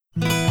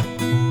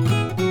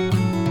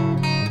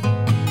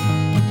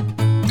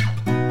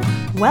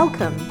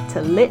Welcome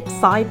to Lit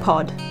Sci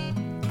Pod,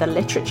 the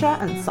literature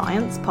and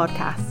science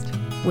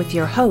podcast. With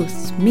your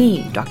hosts,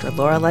 me, Dr.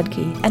 Laura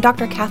Ludke, and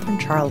Dr. Catherine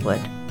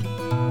Charlwood.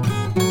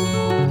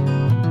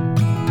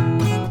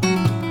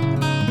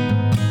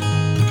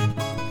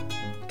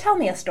 Tell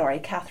me a story,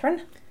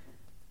 Catherine.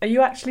 Are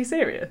you actually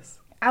serious?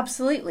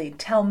 Absolutely,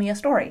 tell me a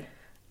story.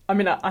 I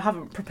mean, I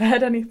haven't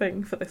prepared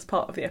anything for this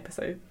part of the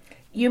episode.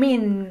 You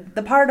mean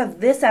the part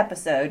of this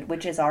episode,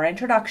 which is our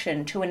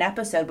introduction to an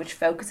episode which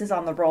focuses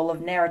on the role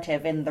of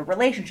narrative in the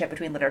relationship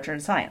between literature and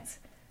science?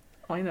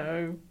 I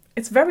know.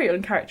 It's very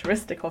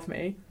uncharacteristic of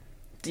me.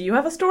 Do you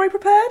have a story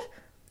prepared?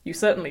 You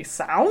certainly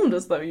sound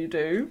as though you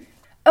do.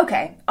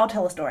 Okay, I'll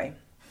tell a story.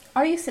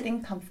 Are you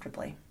sitting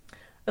comfortably?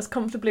 As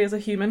comfortably as a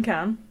human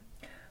can.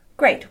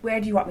 Great,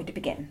 where do you want me to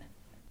begin?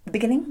 The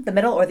beginning, the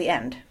middle, or the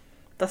end?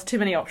 That's too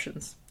many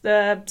options.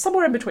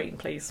 Somewhere in between,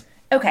 please.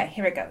 Okay,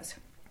 here it goes.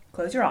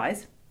 Close your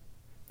eyes.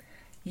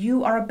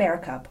 You are a bear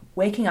cub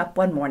waking up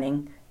one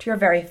morning to your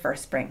very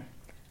first spring.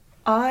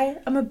 I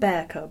am a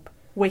bear cub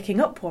waking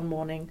up one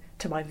morning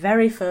to my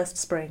very first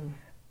spring.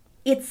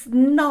 It's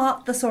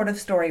not the sort of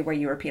story where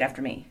you repeat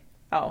after me.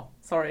 Oh,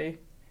 sorry.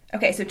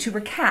 Okay, so to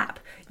recap,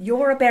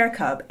 you're a bear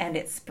cub and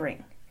it's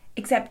spring.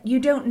 Except you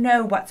don't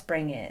know what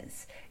spring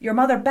is. Your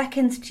mother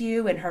beckons to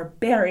you in her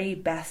very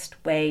best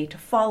way to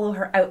follow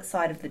her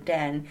outside of the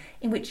den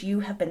in which you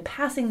have been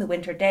passing the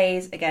winter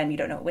days, again, you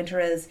don't know what winter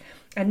is,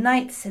 and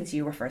nights since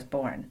you were first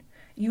born.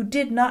 You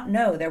did not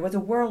know there was a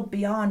world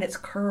beyond its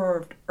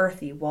curved,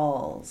 earthy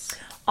walls.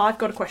 I've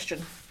got a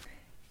question.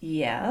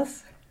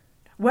 Yes?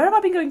 Where have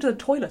I been going to the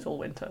toilet all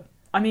winter?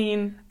 I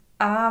mean...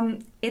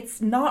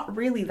 It's not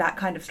really that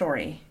kind of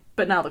story.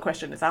 But now the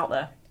question is out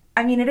there.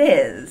 I mean, it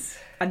is.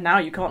 And now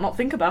you can't not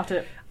think about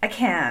it. I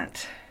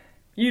can't.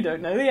 You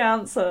don't know the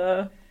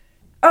answer.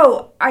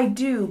 Oh, I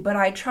do, but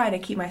I try to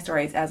keep my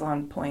stories as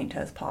on point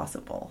as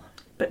possible.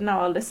 But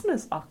now our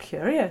listeners are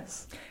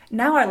curious.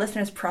 Now our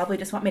listeners probably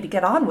just want me to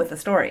get on with the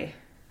story.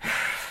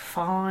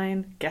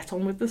 Fine, get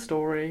on with the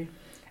story.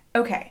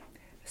 Okay,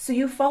 so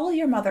you follow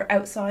your mother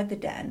outside the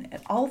den,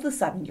 and all of a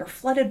sudden you're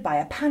flooded by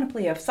a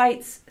panoply of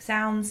sights,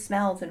 sounds,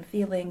 smells, and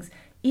feelings,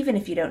 even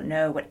if you don't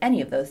know what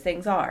any of those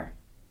things are.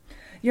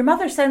 Your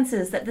mother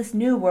senses that this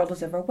new world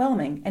is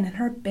overwhelming, and in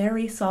her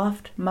very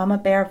soft mama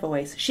bear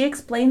voice, she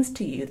explains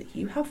to you that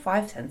you have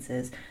 5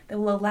 senses that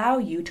will allow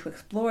you to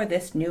explore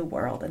this new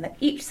world, and that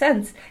each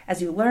sense,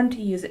 as you learn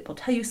to use it, will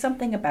tell you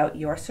something about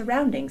your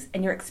surroundings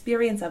and your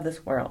experience of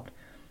this world.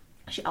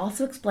 She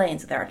also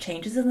explains that there are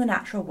changes in the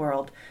natural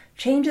world,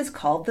 changes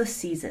called the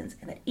seasons,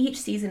 and that each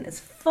season is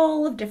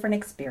full of different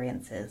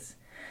experiences.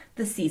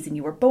 The season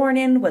you were born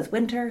in was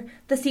winter,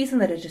 the season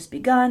that has just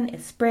begun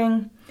is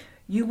spring.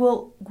 You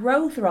will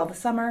grow throughout the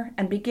summer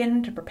and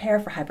begin to prepare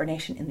for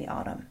hibernation in the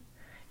autumn.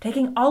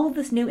 Taking all of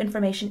this new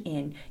information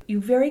in, you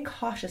very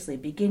cautiously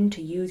begin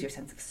to use your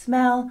sense of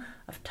smell,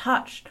 of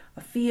touch,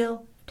 of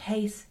feel,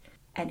 taste,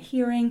 and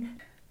hearing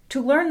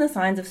to learn the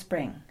signs of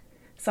spring.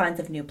 Signs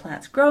of new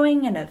plants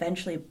growing and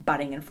eventually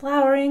budding and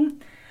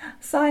flowering.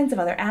 Signs of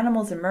other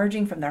animals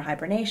emerging from their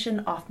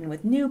hibernation, often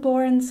with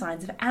newborns,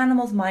 signs of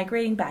animals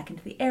migrating back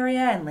into the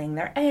area and laying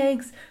their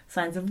eggs,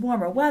 signs of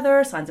warmer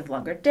weather, signs of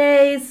longer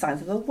days,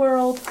 signs of the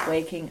world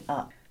waking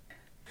up.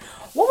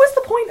 What was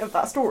the point of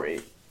that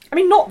story? I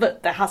mean, not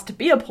that there has to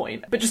be a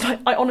point, but just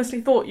I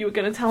honestly thought you were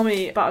going to tell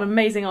me about an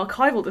amazing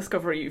archival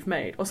discovery you've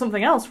made, or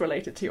something else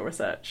related to your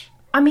research.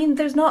 I mean,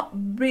 there's not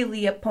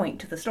really a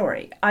point to the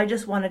story. I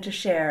just wanted to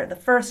share the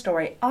first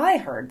story I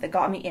heard that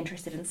got me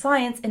interested in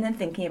science and in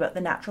thinking about the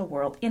natural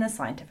world in a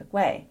scientific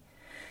way.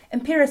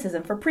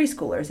 Empiricism for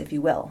preschoolers, if you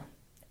will.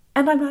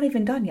 And I'm not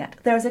even done yet.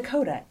 There's a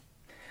coda.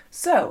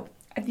 So,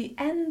 at the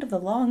end of the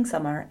long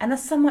summer and a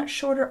somewhat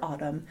shorter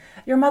autumn,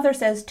 your mother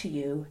says to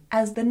you,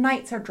 as the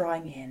nights are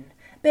drawing in,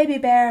 baby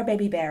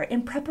bear,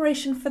 in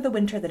preparation for the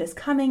winter that is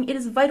coming, it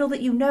is vital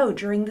that you know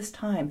during this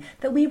time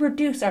that we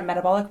reduce our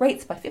metabolic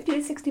rates by 50 to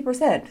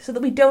 60% so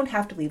that we don't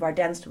have to leave our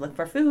dens to look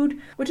for food,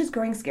 which is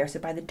growing scarcer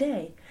by the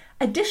day.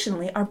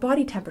 Additionally, our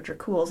body temperature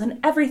cools and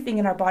everything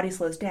in our body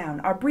slows down.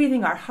 Our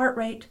breathing, our heart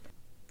rate,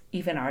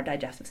 even our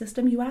digestive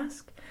system, you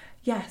ask?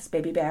 Yes,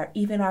 baby bear,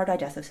 even our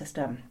digestive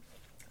system.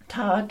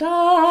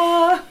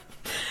 Ta-da!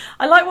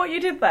 I like what you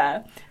did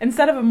there.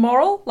 Instead of a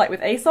moral, like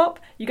with Aesop,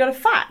 you got a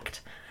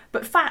fact.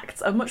 But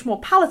facts are much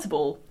more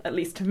palatable, at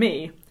least to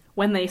me,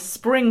 when they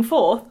spring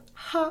forth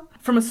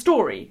from a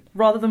story,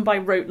 rather than by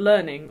rote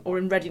learning or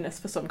in readiness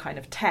for some kind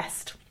of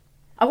test.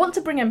 I want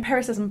to bring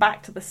empiricism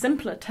back to the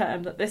simpler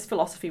term that this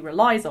philosophy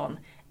relies on,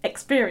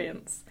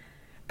 experience.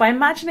 By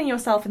imagining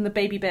yourself in the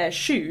baby bear's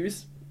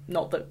shoes,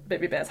 not that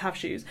baby bears have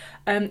shoes,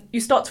 you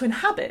start to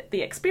inhabit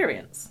the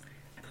experience.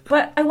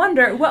 But I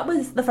wonder, what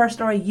was the first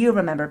story you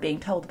remember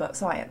being told about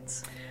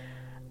science?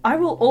 I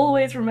will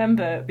always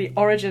remember the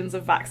origins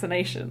of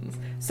vaccinations,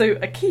 so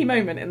a key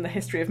moment in the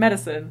history of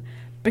medicine,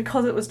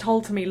 because it was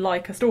told to me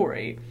like a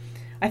story.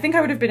 I think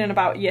I would have been in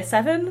about year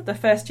 7, the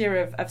first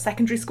year of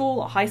secondary school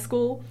or high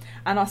school,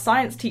 and our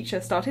science teacher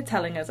started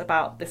telling us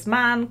about this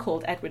man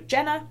called Edward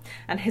Jenner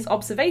and his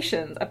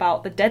observations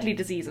about the deadly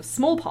disease of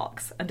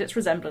smallpox and its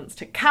resemblance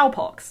to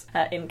cowpox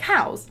in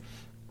cows.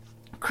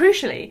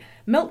 Crucially,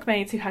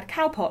 milkmaids who had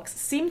cowpox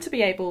seemed to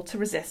be able to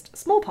resist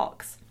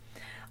smallpox.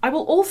 I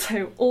will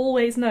also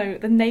always know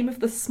the name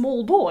of the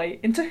small boy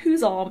into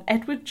whose arm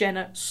Edward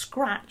Jenner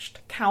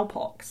scratched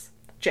cowpox: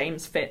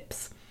 James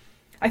Phipps.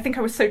 I think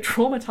I was so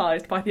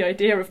traumatised by the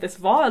idea of this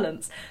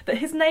violence that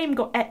his name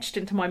got etched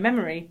into my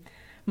memory,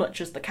 much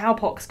as the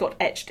cowpox got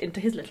etched into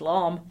his little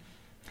arm.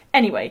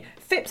 Anyway,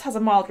 Phipps has a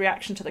mild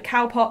reaction to the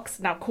cowpox,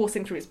 now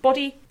coursing through his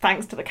body,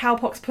 thanks to the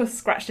cowpox pus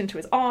scratched into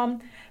his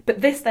arm, but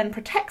this then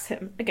protects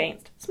him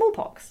against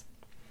smallpox.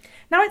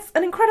 Now, it's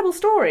an incredible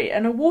story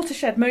and a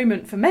watershed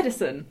moment for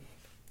medicine,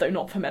 though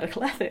not for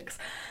medical ethics.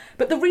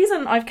 But the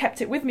reason I've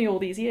kept it with me all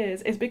these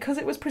years is because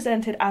it was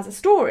presented as a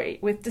story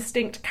with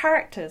distinct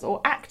characters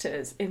or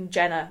actors in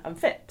Jenner and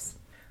Phipps.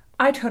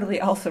 I totally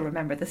also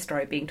remember this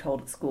story being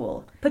told at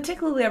school,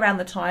 particularly around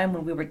the time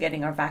when we were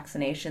getting our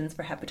vaccinations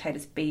for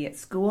hepatitis B at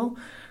school,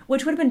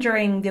 which would have been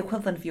during the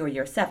equivalent of your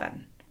year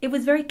 7. It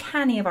was very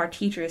canny of our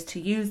teachers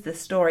to use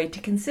this story to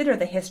consider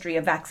the history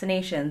of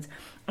vaccinations,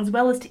 as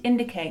well as to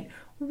indicate,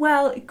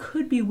 well, it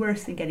could be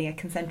worse than getting a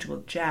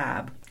consensual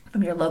jab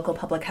from your local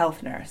public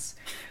health nurse.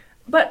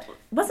 But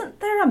wasn't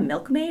there a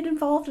milkmaid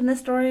involved in this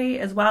story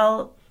as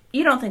well?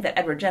 You don't think that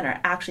Edward Jenner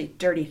actually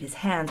dirtied his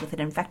hands with an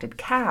infected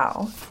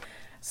cow?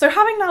 So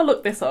having now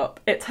looked this up,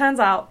 it turns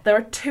out there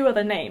are 2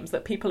 other names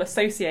that people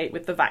associate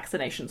with the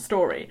vaccination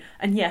story,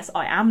 and yes,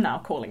 I am now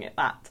calling it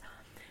that.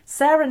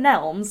 Sarah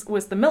Nelms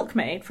was the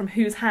milkmaid from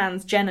whose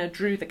hands Jenner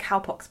drew the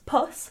cowpox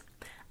pus,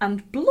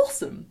 and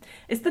Blossom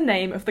is the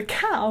name of the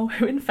cow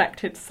who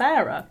infected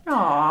Sarah.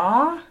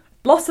 Aww.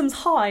 Blossom's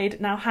hide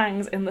now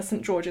hangs in the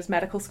St George's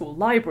Medical School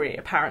library,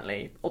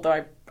 apparently,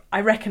 although I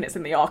reckon it's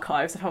in the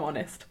archives, if I'm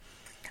honest.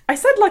 I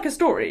said like a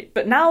story,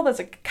 but now there's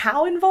a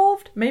cow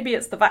involved. Maybe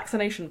it's the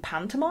vaccination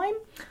pantomime?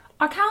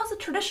 Are cows a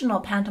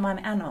traditional pantomime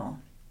animal?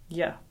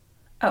 Yeah.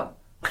 Oh.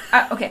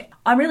 Okay.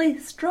 I'm really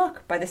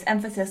struck by this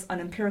emphasis on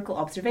empirical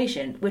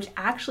observation, which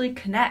actually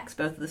connects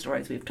both of the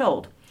stories we've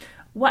told.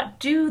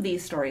 What do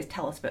these stories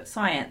tell us about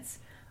science?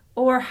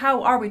 Or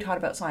how are we taught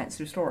about science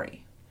through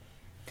story?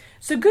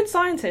 So good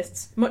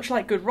scientists, much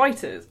like good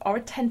writers, are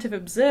attentive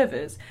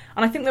observers,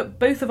 and I think that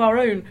both of our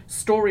own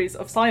stories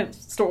of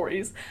science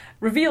stories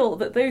reveal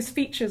that those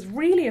features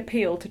really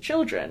appeal to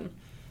children.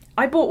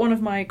 I bought one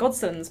of my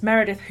godsons,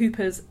 Meredith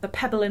Hooper's The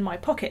Pebble in My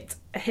Pocket,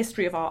 A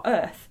History of Our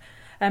Earth,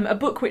 a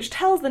book which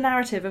tells the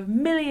narrative of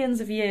millions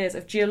of years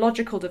of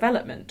geological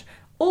development,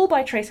 all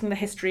by tracing the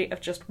history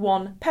of just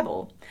one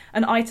pebble,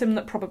 an item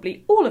that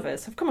probably all of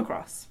us have come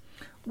across.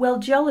 Well,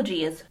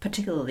 geology is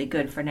particularly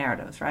good for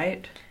narratives,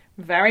 right?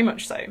 Very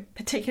much so,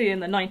 particularly in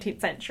the 19th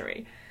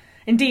century.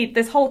 Indeed,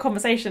 this whole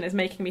conversation is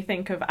making me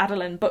think of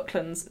Adeline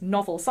Buckland's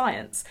novel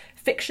Science,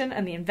 Fiction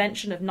and the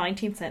Invention of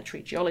 19th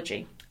Century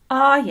Geology.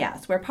 Ah,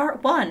 yes, where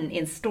part 1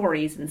 is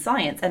stories and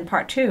science, and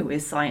part 2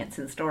 is science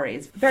and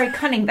stories. Very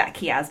cunning, that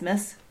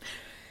chiasmus.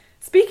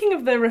 Speaking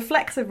of the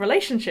reflexive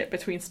relationship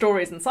between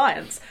stories and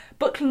science,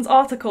 Buckland's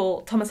article,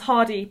 Thomas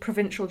Hardy,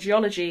 Provincial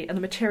Geology and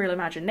the Material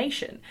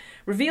Imagination,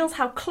 reveals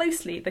how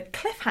closely the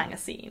cliffhanger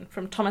scene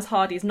from Thomas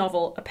Hardy's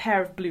novel A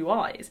Pair of Blue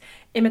Eyes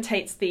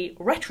imitates the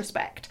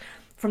retrospect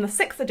from the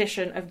 6th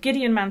edition of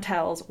Gideon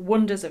Mantell's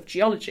Wonders of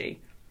Geology.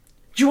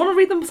 Do you want to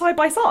read them side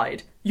by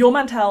side? You're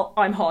Mantell,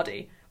 I'm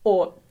Hardy.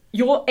 Or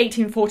you're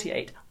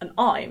 1848 and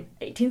I'm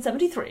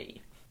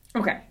 1873.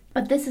 Okay,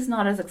 but this is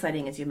not as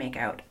exciting as you make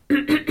out.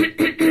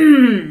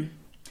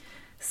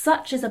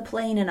 Such is a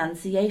plain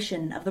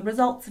enunciation of the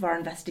results of our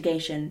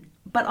investigation,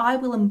 but I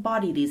will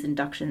embody these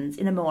inductions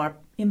in a more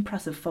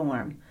impressive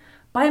form,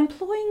 by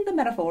employing the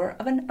metaphor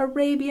of an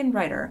Arabian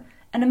writer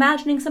and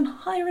imagining some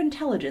higher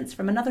intelligence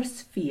from another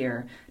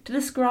sphere to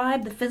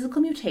describe the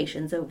physical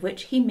mutations of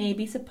which he may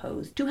be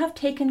supposed to have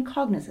taken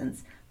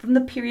cognizance from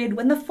the period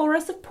when the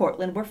forests of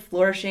Portland were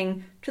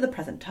flourishing to the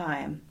present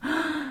time.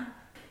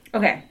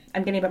 Okay,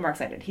 I'm getting a bit more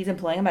excited. He's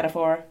employing a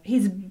metaphor.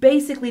 He's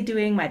basically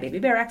doing my baby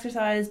bear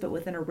exercise, but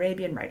with an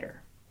Arabian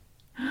writer.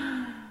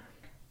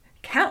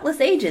 Countless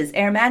ages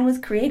ere man was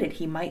created,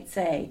 he might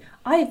say,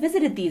 I have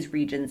visited these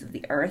regions of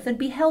the earth and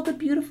beheld a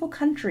beautiful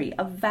country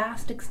of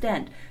vast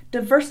extent,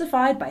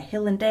 diversified by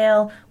hill and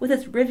dale, with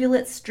its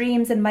rivulets,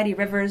 streams, and mighty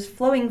rivers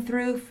flowing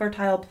through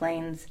fertile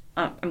plains.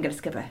 Oh, I'm going to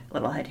skip a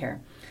little ahead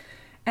here.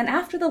 And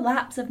after the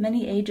lapse of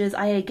many ages,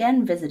 I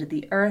again visited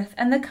the earth,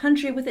 and the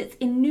country with its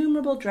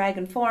innumerable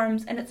dragon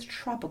forms and its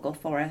tropical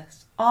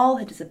forests. All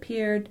had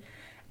disappeared,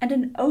 and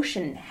an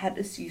ocean had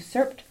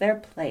usurped their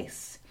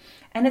place,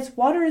 and its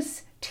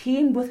waters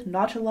teemed with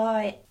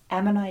nautili,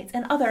 ammonites,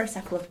 and other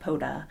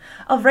cephalopoda,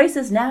 of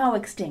races now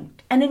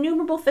extinct, and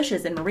innumerable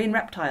fishes and marine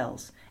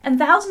reptiles. And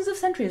thousands of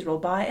centuries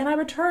rolled by, and I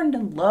returned,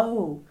 and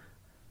lo,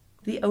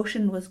 the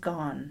ocean was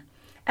gone.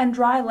 And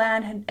dry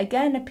land had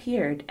again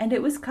appeared, and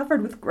it was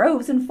covered with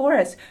groves and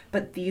forests,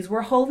 but these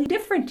were wholly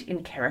different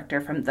in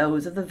character from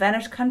those of the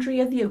vanished country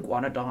of the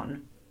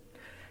Iguanodon.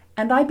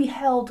 and I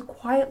beheld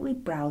quietly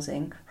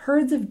browsing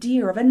herds of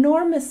deer of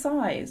enormous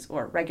size,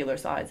 or regular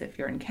size if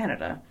you're in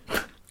Canada,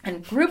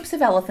 and groups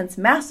of elephants,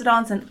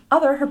 mastodons, and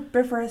other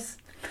herbivorous?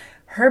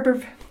 I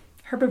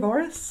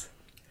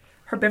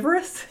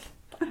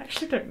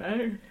actually don't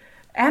know.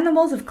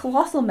 Animals of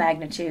colossal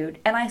magnitude,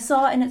 and I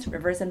saw in its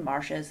rivers and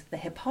marshes the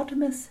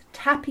hippopotamus,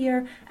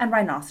 tapir, and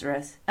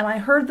rhinoceros, and I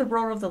heard the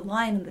roar of the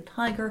lion and the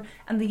tiger,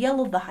 and the yell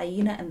of the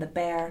hyena and the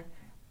bear.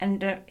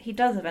 And he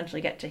does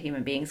eventually get to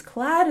human beings,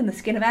 clad in the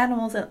skin of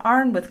animals and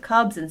armed with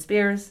clubs and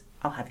spears,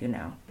 I'll have you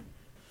know.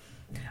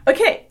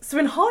 Okay, so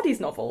in Hardy's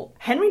novel,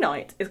 Henry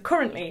Knight is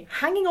currently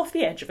hanging off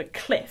the edge of a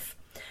cliff,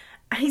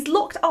 and he's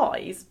locked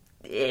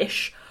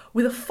eyes-ish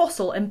with a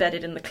fossil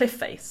embedded in the cliff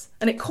face,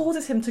 and it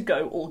causes him to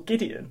go all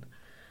Gideon.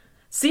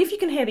 See if you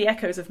can hear the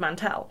echoes of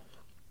Mantell.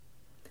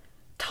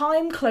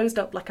 Time closed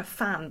up like a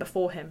fan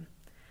before him.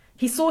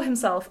 He saw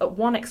himself at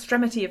one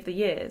extremity of the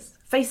years,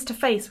 face to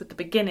face with the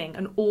beginning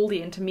and all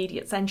the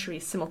intermediate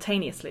centuries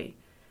simultaneously.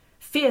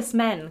 Fierce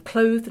men,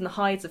 clothed in the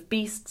hides of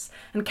beasts,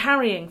 and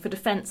carrying, for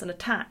defence and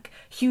attack,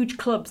 huge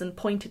clubs and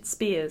pointed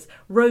spears,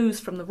 rose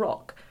from the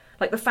rock,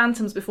 like the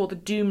phantoms before the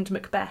doomed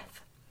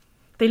Macbeth.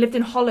 They lived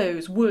in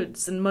hollows,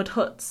 woods, and mud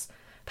huts,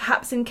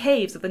 perhaps in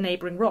caves of the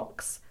neighbouring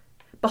rocks.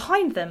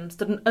 Behind them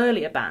stood an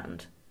earlier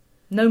band.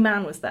 No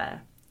man was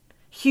there.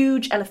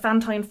 Huge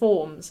elephantine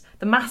forms,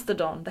 the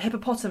mastodon, the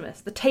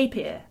hippopotamus, the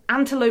tapir,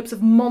 antelopes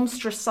of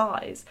monstrous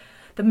size,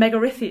 the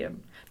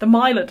megarithium, the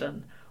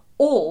mylodon,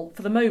 all,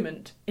 for the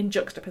moment, in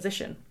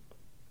juxtaposition.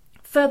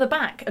 Further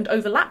back and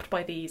overlapped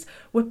by these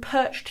were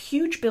perched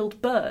huge-billed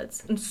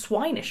birds and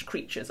swinish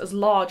creatures as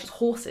large as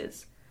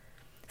horses.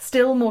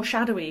 Still more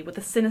shadowy were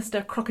the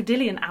sinister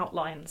crocodilian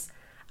outlines,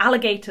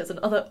 alligators and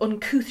other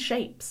uncouth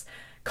shapes,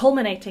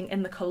 culminating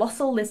in the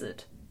colossal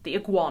lizard, the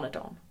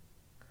iguanodon.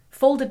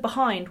 Folded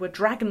behind were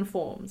dragon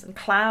forms and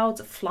clouds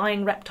of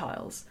flying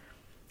reptiles.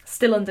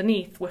 Still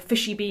underneath were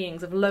fishy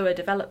beings of lower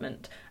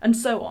development, and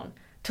so on,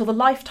 till the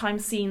lifetime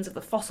scenes of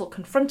the fossil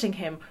confronting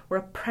him were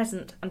a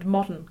present and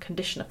modern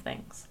condition of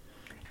things.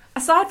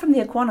 Aside from the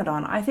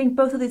iguanodon, I think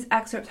both of these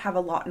excerpts have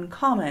a lot in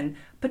common,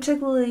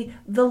 particularly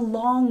the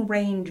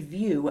long-range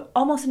view,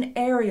 almost an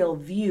aerial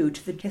view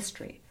to the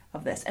history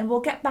of this. And we'll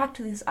get back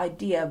to this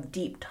idea of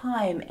deep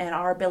time and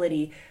our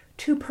ability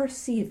to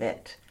perceive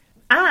it.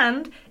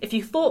 And if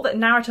you thought that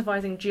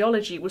narrativizing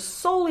geology was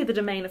solely the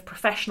domain of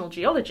professional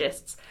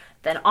geologists,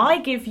 then I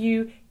give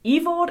you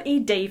Evord E.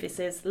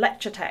 Davis's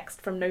lecture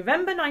text from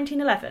November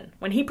 1911,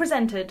 when he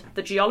presented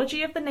The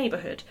Geology of the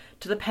Neighbourhood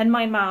to the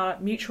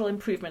Penmaenmawr Mutual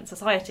Improvement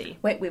Society.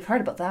 Wait, we've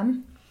heard about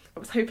them. I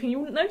was hoping you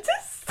wouldn't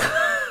notice.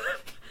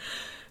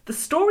 The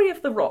story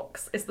of the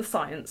rocks is the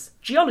science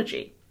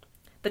geology.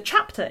 The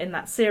chapter in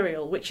that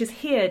serial, which is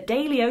here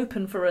daily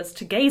open for us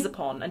to gaze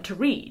upon and to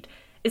read,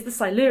 is the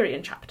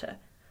Silurian chapter,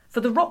 for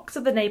the rocks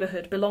of the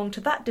neighbourhood belong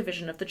to that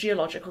division of the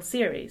geological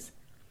series.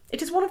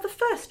 It is one of the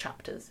first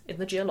chapters in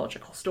the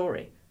geological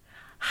story.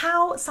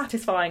 How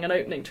satisfying an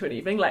opening to an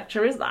evening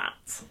lecture is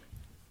that?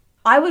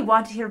 I would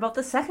want to hear about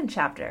the second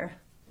chapter.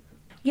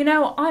 You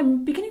know,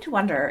 I'm beginning to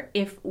wonder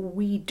if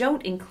we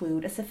don't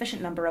include a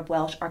sufficient number of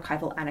Welsh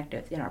archival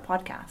anecdotes in our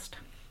podcast.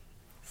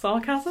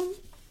 Sarcasm?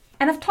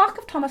 And if talk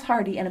of Thomas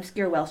Hardy and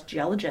obscure Welsh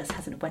geologists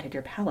hasn't whetted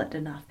your palate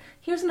enough,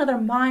 here's another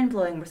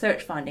mind-blowing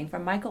research finding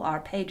from Michael R.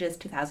 Page's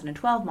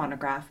 2012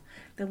 monograph,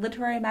 The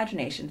Literary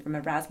Imagination from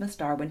Erasmus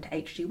Darwin to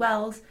H.G.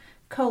 Wells,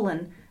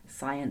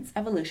 Science,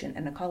 Evolution,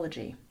 and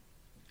Ecology.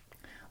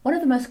 One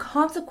of the most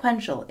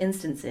consequential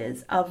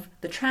instances of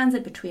the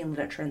transit between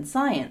literature and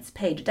science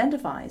Page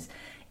identifies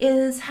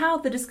is how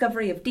the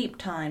discovery of deep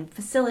time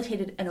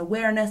facilitated an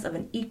awareness of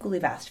an equally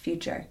vast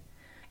future.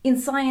 In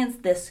science,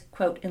 this,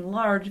 quote,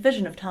 enlarged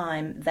vision of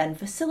time then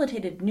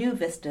facilitated new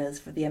vistas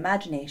for the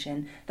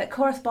imagination that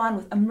correspond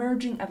with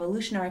emerging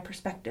evolutionary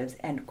perspectives,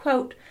 end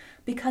quote,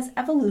 because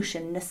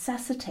evolution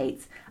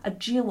necessitates a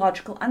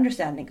geological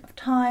understanding of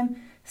time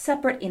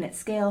separate in its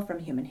scale from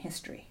human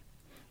history.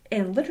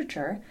 In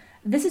literature,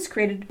 this has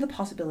created the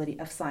possibility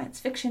of science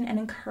fiction and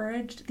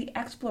encouraged the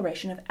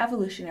exploration of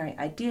evolutionary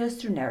ideas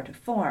through narrative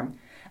form.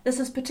 This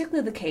was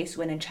particularly the case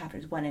when in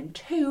chapters 1 and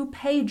 2,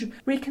 Page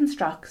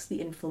reconstructs the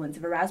influence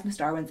of Erasmus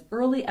Darwin's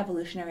early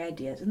evolutionary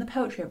ideas in the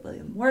poetry of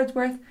William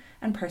Wordsworth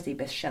and Percy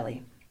Bysshe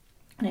Shelley.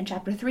 And in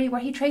chapter 3,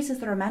 where he traces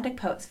the Romantic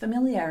poet's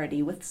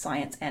familiarity with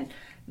science and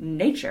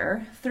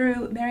nature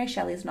through Mary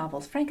Shelley's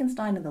novels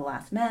Frankenstein and The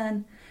Last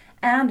Man,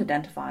 and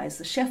identifies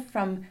the shift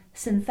from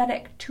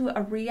synthetic to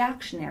a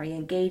reactionary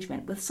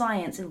engagement with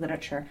science in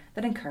literature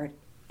that occurred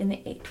in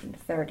the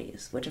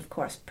 1830s, which of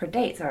course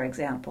predates our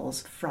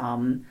examples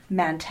from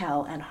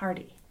Mantell and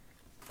Hardy.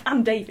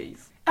 And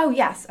Davies. Oh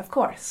yes, of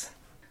course.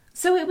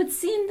 So it would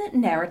seem that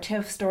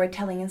narrative,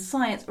 storytelling, and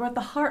science are at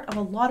the heart of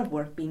a lot of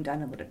work being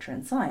done in literature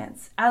and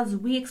science, as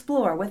we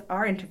explore with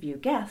our interview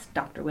guest,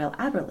 Dr. Will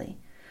Aberley.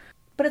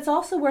 But it's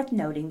also worth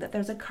noting that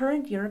there's a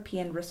current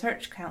European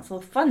Research Council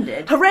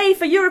funded... Hooray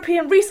for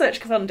European research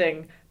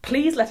funding!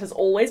 Please let us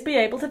always be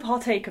able to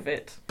partake of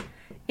it.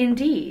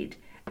 Indeed,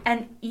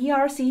 an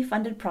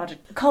ERC-funded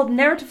project called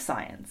Narrative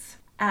Science.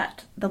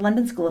 at the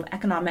London School of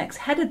Economics,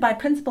 headed by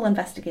principal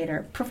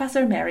investigator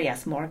Professor Mary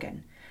S.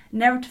 Morgan.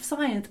 Narrative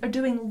Science are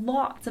doing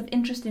lots of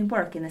interesting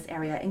work in this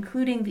area,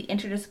 including the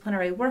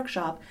interdisciplinary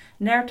workshop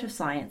Narrative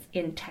Science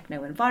in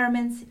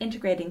Techno-Environments,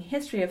 integrating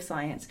history of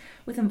science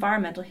with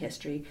environmental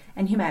history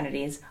and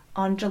humanities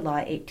on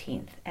July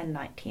 18th and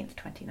 19th,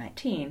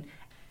 2019.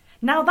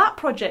 Now, that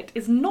project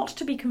is not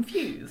to be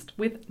confused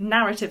with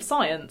Narrative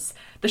Science,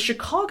 the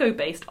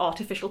Chicago-based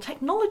artificial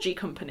technology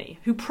company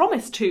who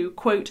promised to,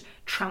 quote,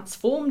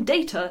 transform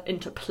data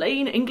into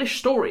plain English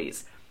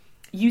stories,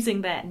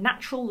 using their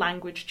natural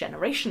language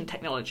generation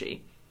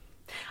technology.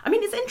 I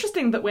mean, it's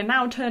interesting that we're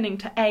now turning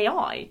to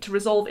AI to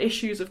resolve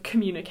issues of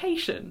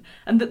communication,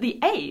 and that the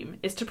aim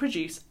is to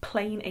produce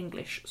plain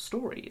English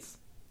stories.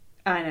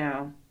 I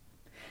know.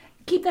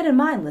 Keep that in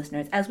mind,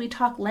 listeners, as we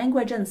talk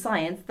language and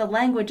science, the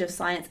language of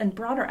science, and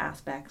broader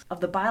aspects of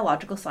the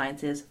biological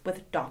sciences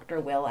with Dr.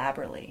 Will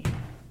Aberley.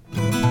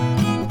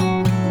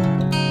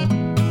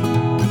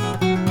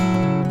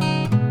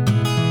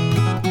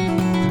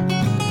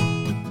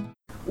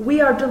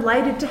 We are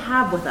delighted to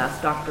have with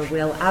us Dr.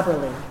 Will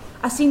Aberley,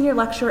 a senior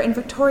lecturer in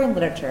Victorian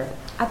literature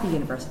at the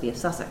University of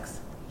Sussex.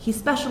 He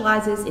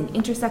specialises in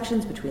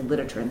intersections between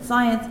literature and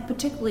science,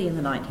 particularly in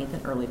the 19th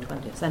and early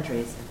 20th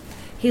centuries.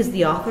 He is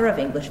the author of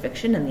English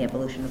Fiction and the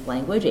Evolution of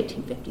Language,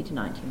 1850 to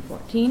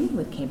 1914,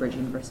 with Cambridge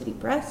University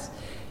Press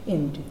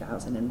in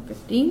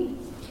 2015.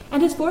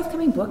 And his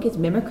forthcoming book is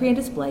Mimicry and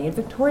Display in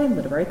Victorian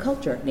Literary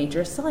Culture,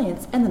 Nature,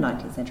 Science, and the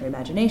 19th Century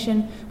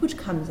Imagination, which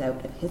comes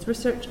out of his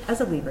research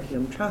as a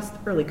Leverhulme Trust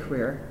Early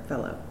Career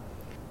Fellow.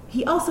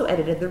 He also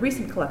edited the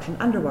recent collection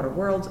Underwater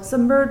Worlds,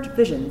 Submerged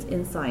Visions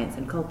in Science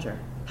and Culture.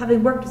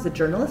 Having worked as a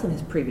journalist in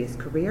his previous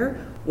career,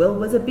 Will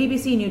was a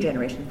BBC New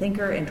Generation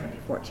thinker in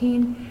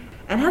 2014,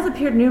 and has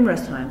appeared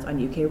numerous times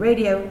on UK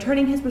radio,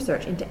 turning his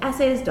research into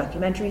essays,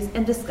 documentaries,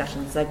 and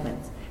discussion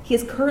segments. He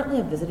is currently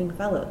a visiting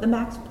fellow at the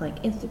Max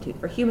Planck Institute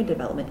for Human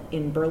Development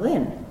in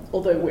Berlin.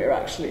 Although we're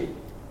actually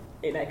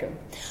in Egham.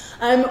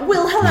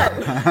 Will,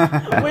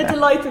 hello! We're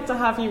delighted to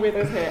have you with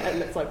us here at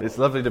Looks Like. It's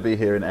lovely to be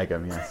here in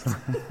Egham, yes.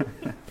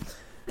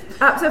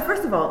 So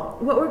first of all,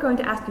 what we're going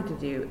to ask you to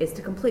do is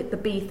to complete the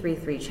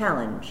B33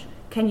 challenge.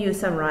 Can you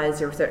summarise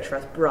your research for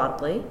us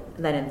broadly,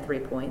 then in 3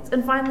 points,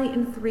 and finally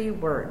in 3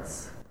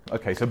 words?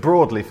 Okay, so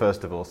broadly,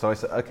 first of all. So I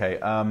said, okay,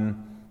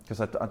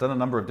 because I've done a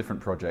number of different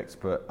projects,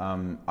 but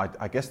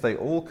I guess they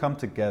all come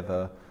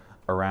together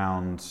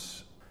around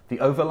the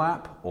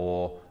overlap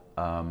or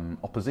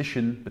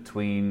opposition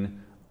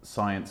between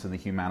science and the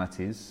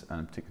humanities,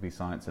 and particularly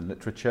science and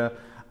literature,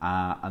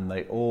 and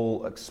they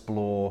all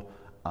explore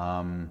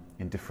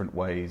in different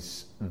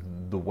ways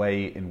the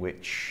way in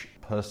which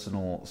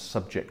personal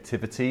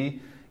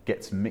subjectivity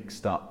gets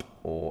mixed up,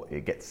 or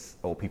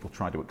people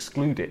try to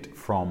exclude it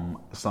from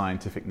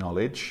scientific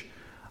knowledge.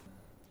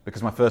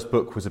 Because my first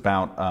book was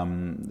about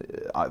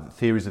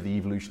theories of the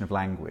evolution of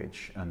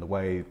language, and the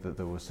way that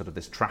there was sort of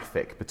this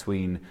traffic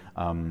between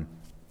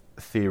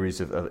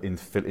theories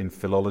in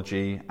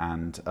philology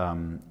and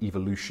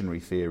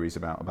evolutionary theories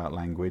about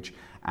language,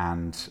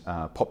 and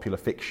popular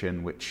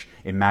fiction, which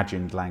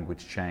imagined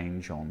language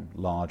change on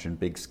large and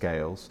big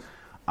scales.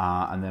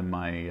 And then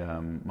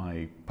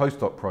my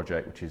postdoc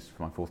project, which is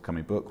for my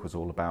forthcoming book, was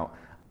all about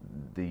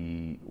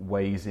the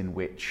ways in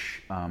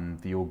which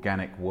the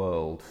organic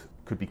world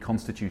could be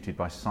constituted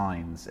by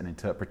signs and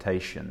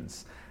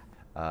interpretations,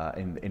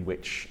 in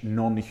which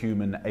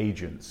non-human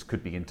agents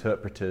could be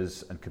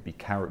interpreters and could be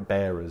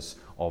bearers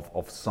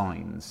of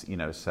signs. You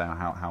know, so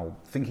how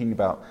thinking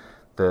about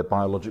the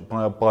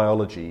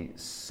biology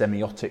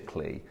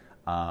semiotically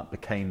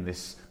became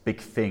this big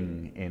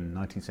thing in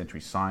 19th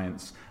century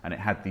science, and it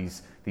had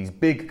these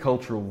big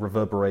cultural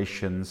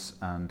reverberations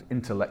and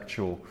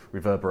intellectual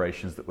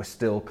reverberations that we're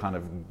still kind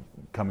of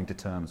coming to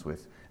terms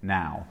with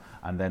now.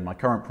 And then my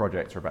current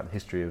projects are about the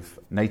history of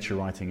nature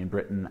writing in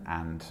Britain,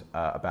 and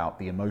about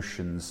the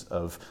emotions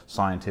of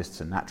scientists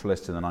and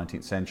naturalists in the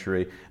 19th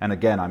century. And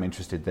again, I'm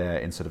interested there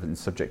in sort of in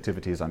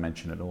subjectivity, as I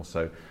mentioned, and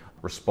also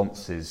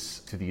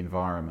responses to the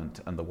environment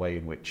and the way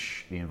in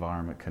which the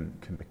environment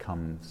can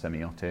become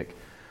semiotic.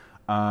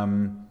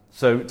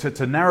 So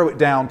to narrow it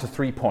down to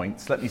 3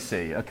 points, let me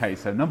see. Okay,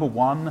 so number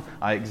 1,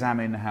 I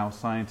examine how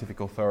scientific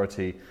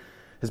authority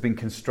has been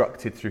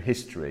constructed through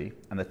history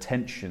and the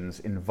tensions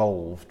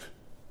involved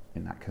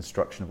in that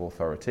construction of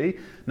authority.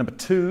 Number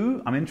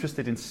 2, I'm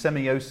interested in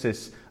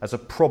semiosis as a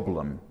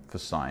problem for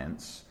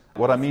science.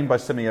 What I mean by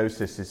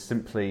semiosis is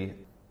simply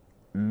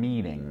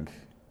meaning,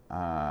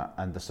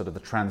 and the sort of the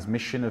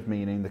transmission of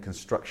meaning, the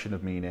construction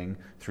of meaning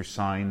through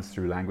signs,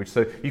 through language.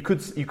 So you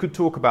could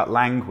talk about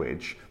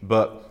language,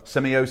 but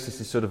semiosis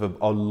is sort of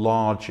a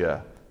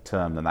larger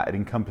term than that. It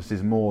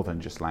encompasses more than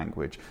just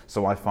language.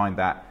 So I find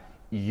that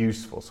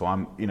useful. So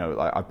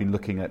I've been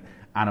looking at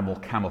animal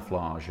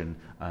camouflage and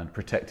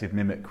protective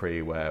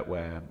mimicry,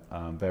 where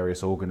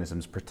various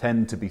organisms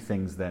pretend to be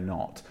things they're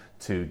not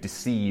to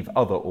deceive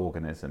other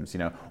organisms,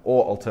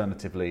 or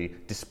alternatively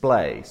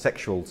display,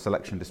 sexual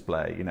selection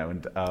display,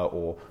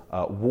 or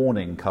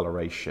warning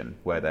coloration,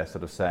 where they're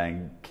sort of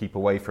saying, keep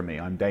away from me,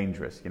 I'm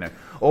dangerous,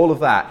 all of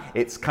that.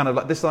 It's kind of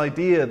like this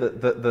idea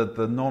that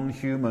the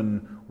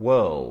non-human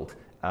world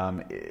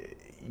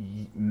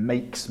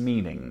makes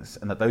meanings,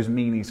 and that those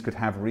meanings could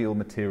have real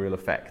material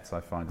effects,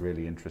 I find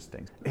really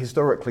interesting.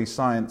 Historically,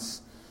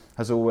 science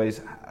has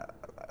always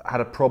had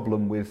a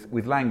problem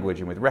with language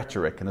and with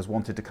rhetoric, and has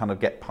wanted to kind of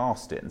get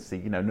past it and see,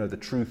 no, the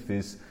truth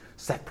is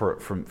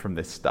separate from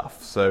this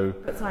stuff. So,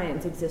 but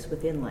science exists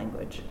within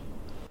language.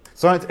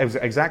 Science,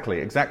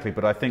 exactly.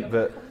 But I think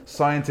that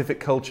scientific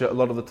culture a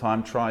lot of the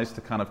time tries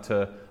to kind of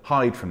to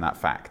hide from that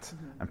fact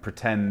and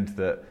pretend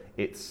that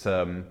it's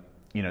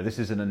this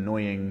is an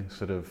annoying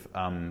sort of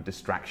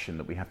distraction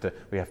that we have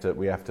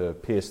to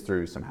pierce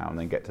through somehow and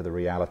then get to the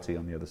reality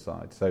on the other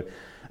side. So,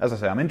 as I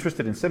say, I'm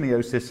interested in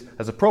semiosis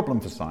as a problem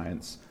for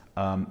science,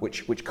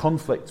 which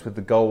conflicts with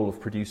the goal of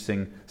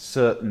producing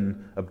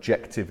certain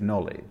objective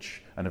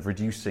knowledge and of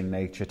reducing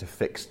nature to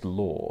fixed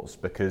laws.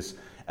 Because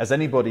as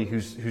anybody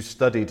who's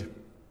studied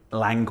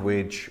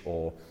language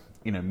or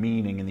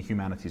meaning in the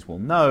humanities will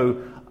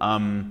know,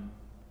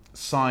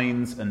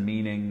 signs and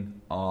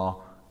meaning are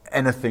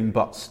anything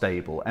but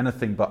stable,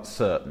 anything but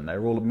certain.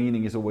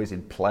 Meaning is always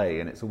in play,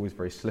 and it's always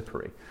very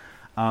slippery.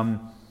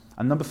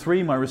 And number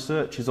three, my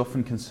research is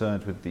often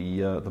concerned with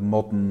the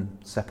modern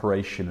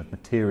separation of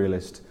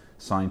materialist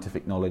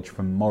scientific knowledge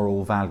from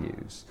moral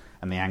values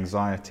and the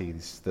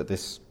anxieties that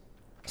this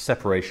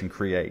separation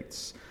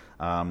creates.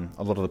 A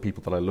lot of the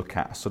people that I look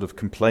at are sort of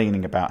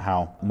complaining about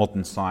how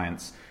modern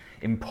science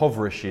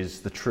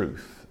impoverishes the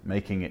truth,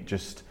 making it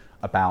just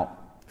about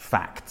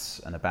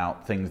facts and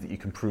about things that you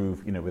can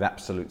prove, with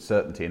absolute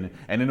certainty.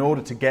 And in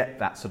order to get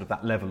that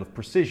level of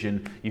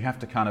precision, you have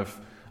to kind of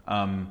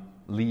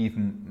leave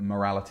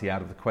morality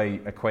out of the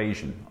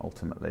equation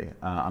ultimately.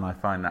 And I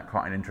find that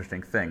quite an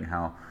interesting thing,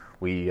 how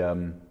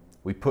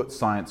we put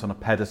science on a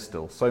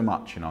pedestal so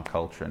much in our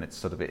culture, and it's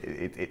sort of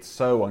it's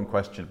so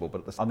unquestionable.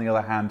 But on the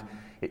other hand,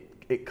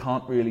 it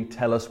can't really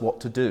tell us what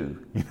to do.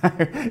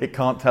 It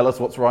can't tell us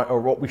what's right or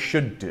what we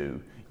should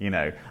do.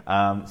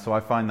 So I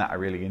find that a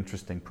really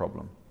interesting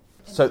problem.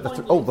 So the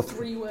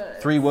 3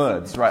 words. 3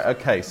 words, right?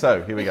 Okay,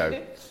 so here we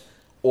go.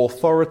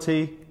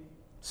 Authority,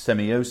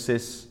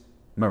 semiosis,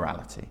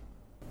 morality.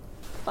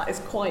 That is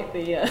quite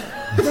the...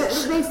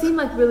 They seem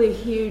like really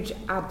huge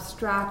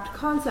abstract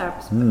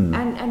concepts,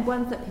 and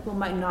ones that people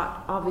might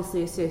not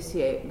obviously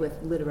associate with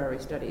literary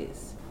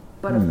studies.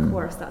 But of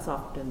course, that's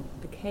often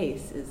the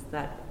case, is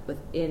that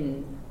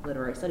within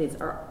literary studies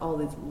are all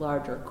these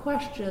larger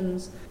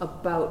questions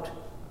about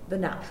the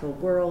natural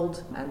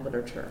world and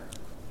literature.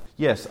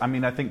 Yes, I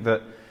mean, I think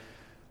that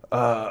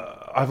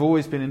I've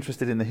always been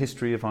interested in the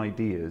history of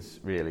ideas,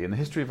 really. And the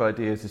history of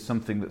ideas is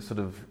something that sort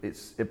of,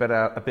 it's a bit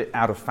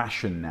out of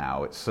fashion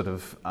now. It's sort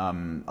of,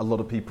 a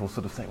lot of people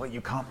sort of say, well,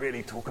 you can't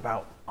really talk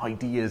about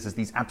ideas as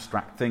these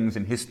abstract things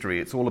in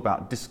history. It's all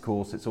about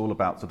discourse. It's all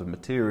about sort of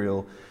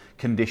material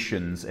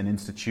conditions and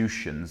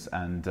institutions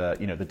and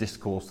the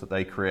discourse that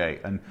they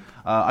create. And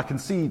I can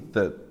see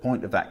the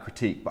point of that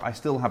critique, but I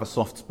still have a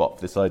soft spot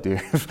for this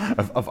idea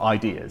of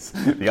ideas,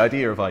 the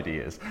idea of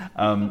ideas.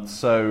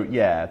 So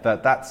yeah,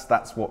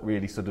 that's what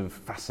really sort of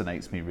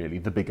fascinates me, really,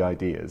 the big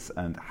ideas,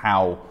 and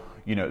how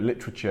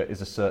literature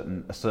is a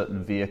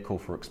certain vehicle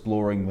for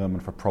exploring them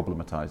and for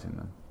problematizing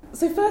them.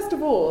 So first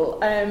of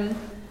all,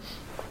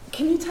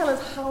 can you tell us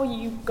how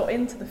you got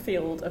into the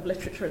field of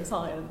literature and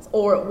science,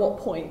 or at what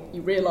point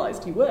you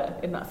realised you were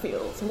in that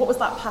field? So what was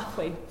that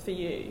pathway for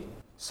you?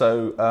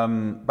 So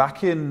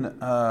back in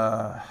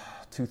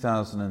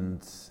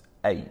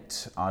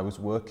 2008, I was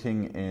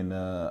working in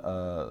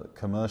a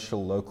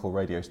commercial local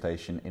radio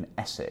station in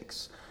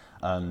Essex,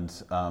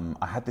 and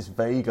I had this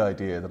vague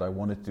idea that I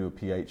wanted to do a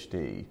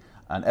PhD.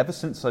 And ever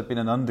since I'd been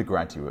an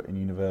undergraduate in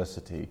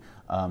university,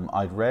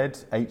 I'd read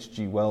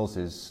H.G.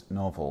 Wells's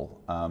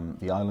novel,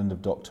 The Island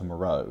of Dr.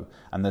 Moreau,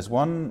 and there's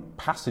one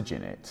passage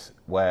in it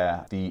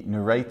where the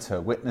narrator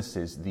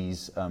witnesses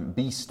these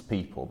beast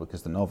people,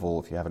 because the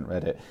novel, if you haven't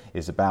read it,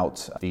 is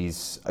about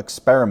these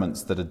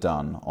experiments that are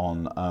done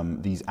on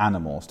these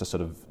animals to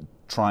sort of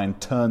try and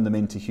turn them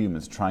into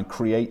humans, try and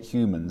create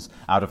humans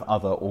out of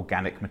other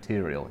organic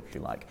material, if you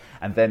like.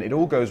 And then it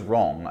all goes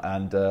wrong,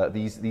 and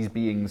these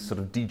beings sort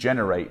of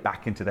degenerate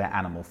back into their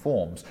animal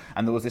forms.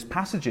 And there was this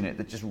passage in it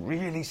that just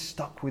really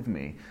stuck with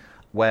me,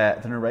 where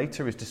the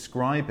narrator is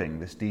describing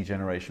this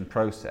degeneration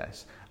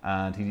process,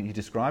 and he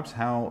describes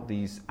how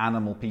these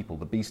animal people,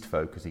 the beast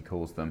folk as he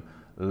calls them,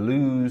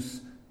 lose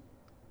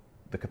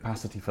the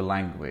capacity for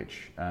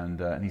language.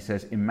 And he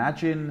says,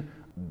 imagine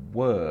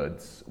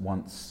words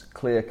once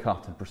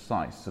clear-cut and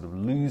precise, sort of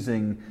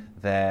losing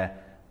their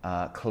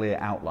clear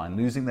outline,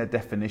 losing their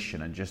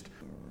definition, and just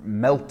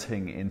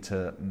melting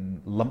into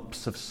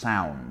lumps of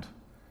sound.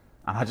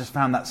 And I just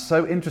found that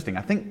so interesting.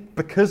 I think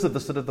because of the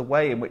sort of the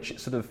way in which it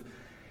sort of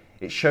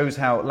It shows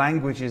how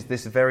language is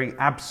this very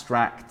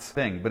abstract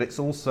thing, but it's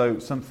also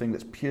something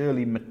that's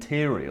purely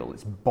material,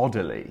 it's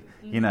bodily,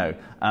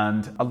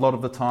 and a lot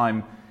of the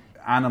time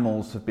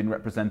animals have been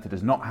represented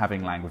as not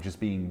having language, as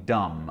being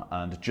dumb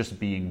and just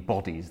being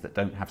bodies that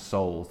don't have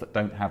souls, that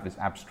don't have this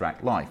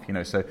abstract life.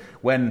 So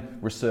when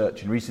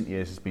research in recent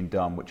years has been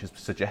done, which has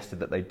suggested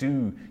that they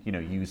do,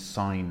 use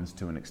signs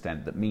to an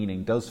extent, that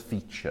meaning does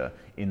feature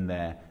in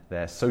their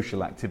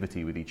social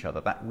activity with each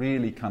other, that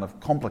really kind of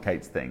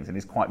complicates things and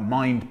is quite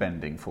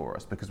mind-bending for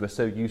us because we're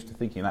so used to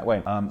thinking that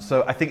way.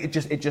 So I think it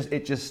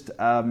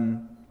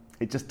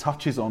just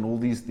touches on all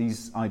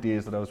these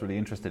ideas that I was really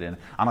interested in,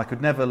 and I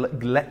could never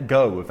let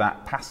go of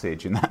that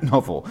passage in that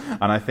novel.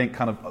 And I think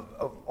kind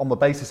of on the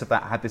basis of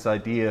that, I had this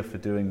idea for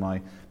doing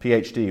my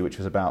PhD, which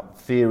was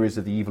about theories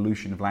of the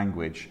evolution of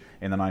language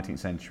in the 19th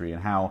century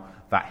and how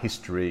that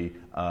history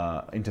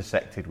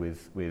intersected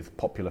with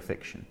popular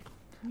fiction.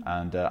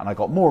 And I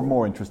got more and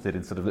more interested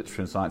in sort of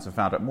literature and science and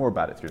found out more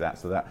about it through that.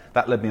 So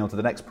that led me on to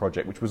the next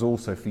project, which was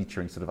also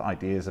featuring sort of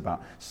ideas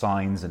about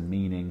signs and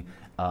meaning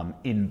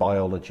in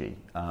biology,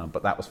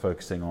 but that was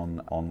focusing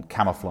on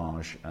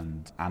camouflage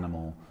and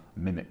animal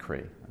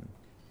mimicry.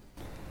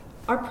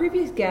 Our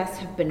previous guests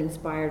have been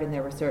inspired in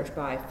their research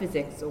by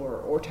physics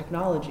or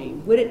technology.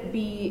 Would it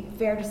be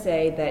fair to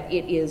say that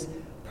it is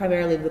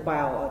primarily the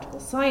biological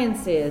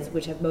sciences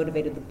which have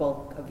motivated the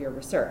bulk of your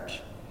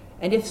research?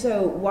 And if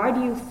so, why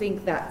do you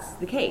think that's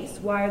the case?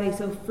 Why are they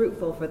so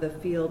fruitful for the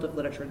field of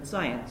literature and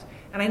science?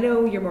 And I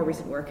know your more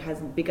recent work has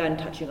begun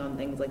touching on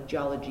things like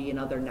geology and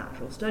other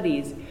natural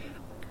studies,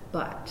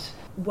 but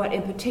what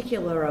in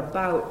particular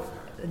about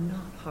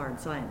not hard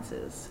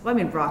sciences? Well, I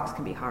mean, rocks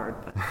can be hard,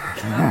 but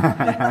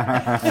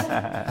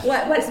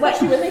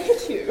especially when they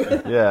hit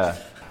you. Yeah.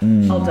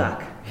 I'll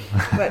duck.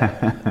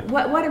 But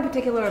what in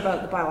particular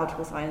about the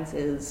biological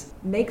sciences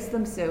makes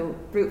them so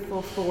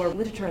fruitful for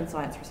literature and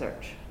science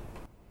research?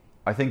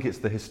 I think it's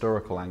the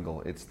historical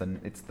angle. It's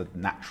the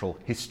natural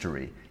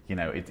history.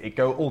 It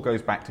all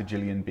goes back to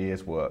Gillian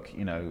Beer's work.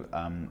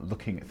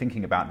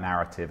 Thinking about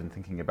narrative and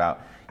thinking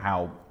about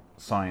how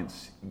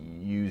science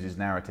uses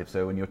narrative.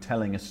 So when you're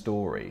telling a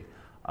story,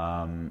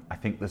 I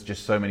think there's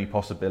just so many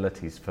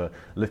possibilities for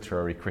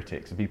literary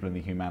critics and people in the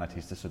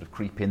humanities to sort of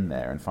creep in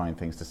there and find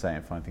things to say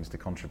and find things to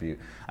contribute.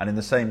 And in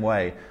the same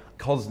way,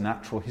 because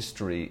natural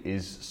history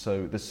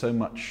there's so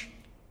much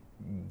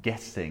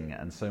guessing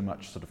and so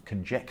much sort of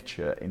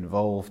conjecture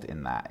involved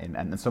in that,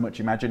 and so much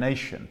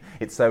imagination.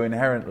 It's so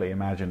inherently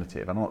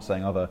imaginative. I'm not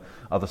saying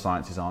other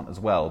sciences aren't as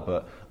well,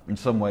 but in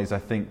some ways I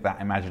think that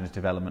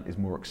imaginative element is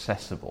more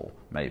accessible,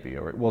 maybe,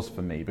 or it was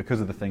for me, because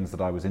of the things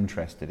that I was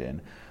interested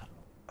in.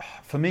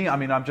 For me, I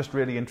mean, I'm just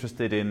really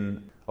interested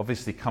in,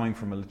 obviously coming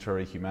from a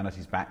literary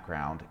humanities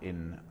background,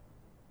 in,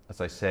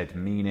 as I said,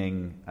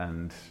 meaning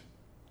and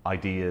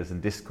ideas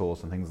and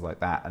discourse and things like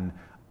that, and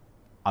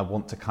I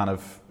want to kind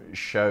of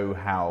show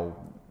how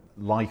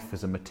life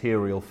as a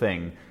material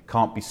thing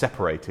can't be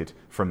separated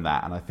from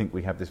that, and I think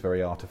we have this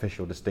very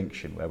artificial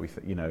distinction where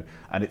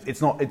and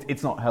it's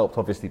not helped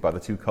obviously by the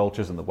two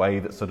cultures and the way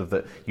that sort of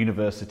the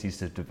universities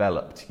have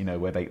developed,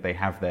 where they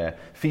have their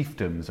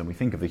fiefdoms, and we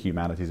think of the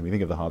humanities and we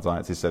think of the hard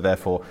sciences, so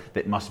therefore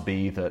it must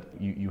be that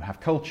you have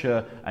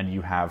culture and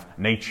you have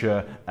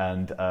nature,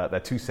 and they're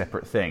two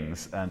separate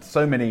things, and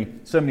so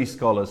many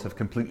scholars have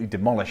completely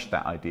demolished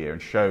that idea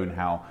and shown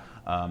how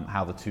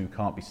the two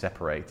can't be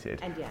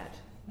separated.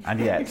 And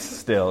yet,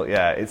 still,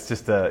 yeah, it's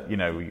just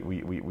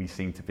we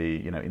seem to be,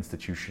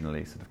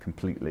 institutionally sort of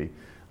completely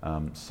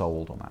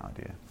sold on that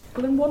idea.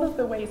 Well, and one of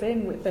the ways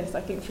in with this,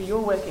 I think, for your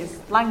work is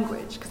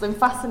language, because I'm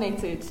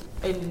fascinated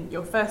in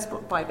your first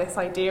book by this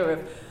idea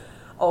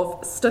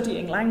of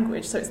studying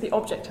language. So it's the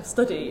object of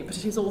study, but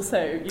it is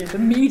also the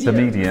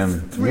medium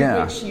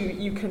through which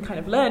you can kind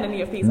of learn any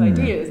of these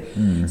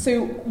ideas.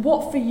 So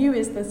what for you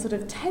is the sort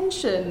of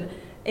tension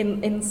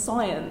in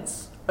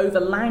science over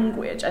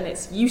language and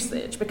its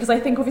usage? Because I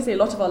think obviously a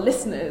lot of our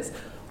listeners,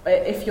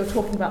 if you're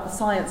talking about the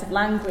science of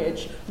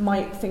language,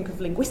 might think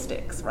of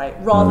linguistics, right,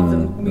 rather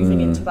than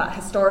moving into that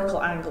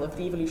historical angle of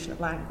the evolution of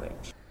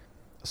language.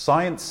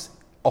 Science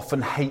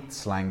often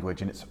hates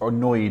language and it's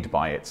annoyed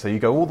by it. So you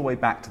go all the way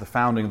back to the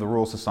founding of the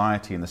Royal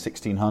Society in the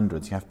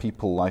 1600s. You have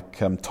people like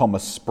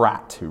Thomas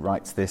Sprat, who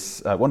writes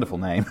this wonderful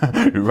name,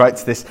 who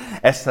writes this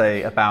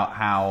essay about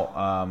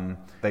how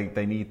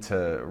they need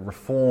to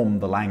reform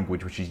the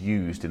language which is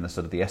used in the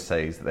sort of the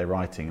essays that they're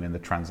writing and in the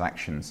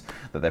transactions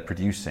that they're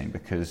producing,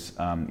 because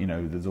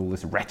there's all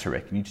this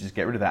rhetoric, and you just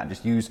get rid of that and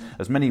just use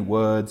as many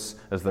words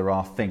as there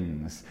are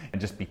things, and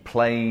just be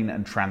plain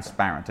and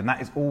transparent. And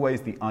that is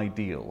always the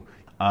ideal.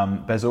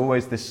 There's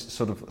always this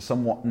sort of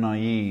somewhat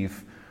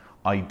naive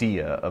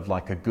idea of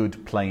like a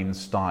good plain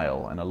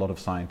style in a lot of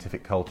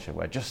scientific culture,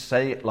 where just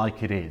say it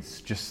like it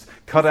is, just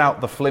cut out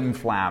the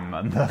flim-flam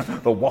and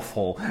the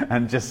waffle,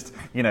 and just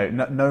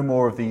no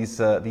more of these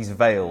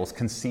veils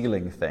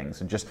concealing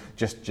things, and just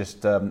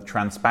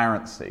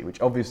transparency,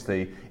 which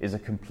obviously is a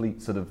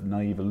complete sort of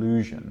naive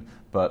illusion,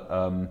 but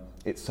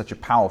it's such a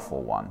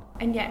powerful one.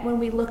 And yet when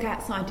we look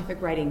at scientific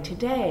writing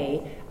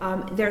today,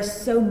 there's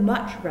so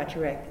much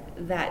rhetoric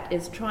that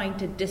is trying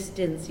to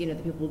distance, the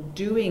people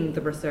doing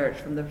the research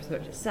from the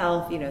research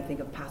itself. Think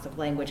of passive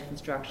language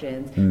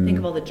constructions, think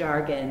of all the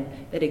jargon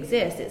that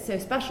exists. It's so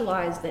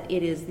specialized that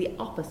it is the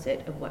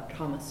opposite of what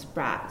Thomas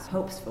Sprat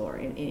hopes for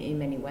in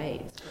many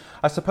ways.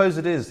 I suppose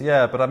it is,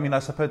 yeah, but I mean, I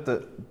suppose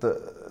that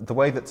the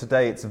way that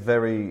today it's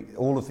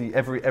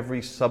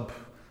every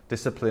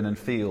sub-discipline and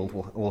field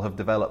will have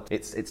developed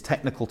its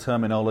technical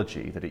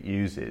terminology that it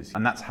uses,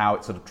 and that's how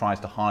it sort of tries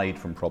to hide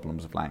from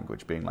problems of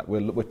language, being like,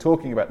 we're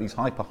talking about these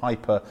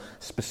hyper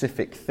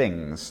specific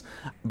things,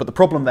 but the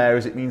problem there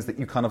is it means that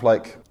you kind of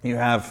like, you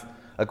have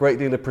a great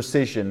deal of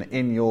precision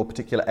in your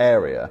particular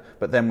area,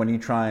 but then when you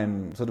try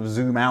and sort of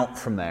zoom out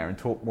from there and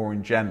talk more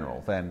in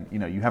general, then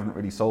you haven't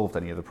really solved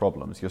any of the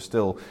problems. You're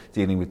still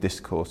dealing with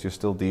discourse, you're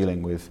still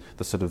dealing with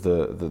the sort of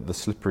the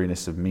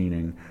slipperiness of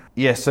meaning.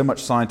 Yes, so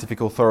much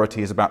scientific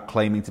authority is about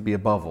claiming to be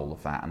above all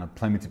of that and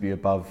claiming to be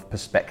above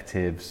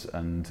perspectives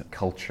and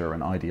culture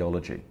and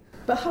ideology.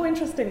 But how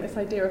interesting this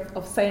idea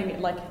of saying it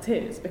like it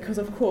is, because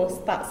of course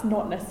that's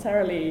not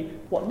necessarily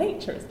what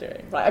nature is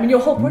doing, right? I mean, your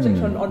whole project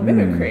on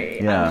mimicry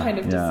and kind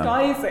of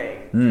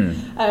disguising,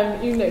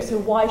 so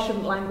why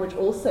shouldn't language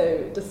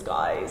also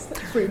disguise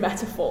through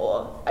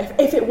metaphor,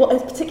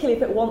 particularly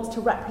if it wants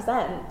to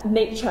represent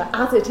nature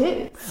as it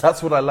is?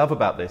 That's what I love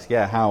about this,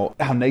 how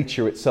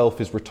nature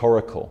itself is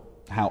rhetorical,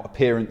 how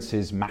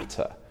appearances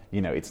matter.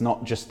 It's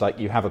not just like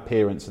you have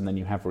appearance and then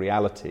you have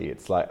reality.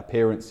 It's like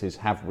appearances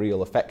have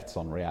real effects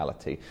on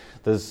reality.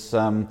 There's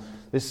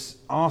this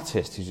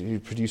artist who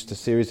produced a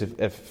series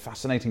of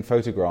fascinating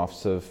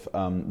photographs of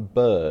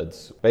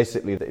birds.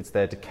 Basically, it's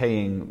their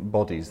decaying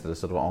bodies that are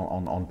sort of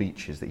on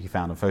beaches that he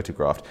found and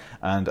photographed.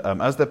 And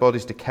as their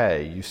bodies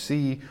decay, you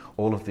see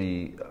all of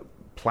the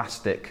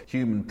plastic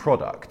human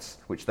products,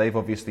 which they've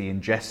obviously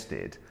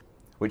ingested,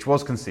 which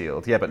was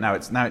concealed, but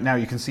now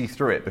you can see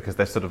through it because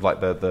they're sort of like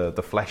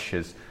the flesh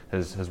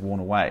has worn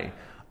away,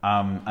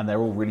 and they're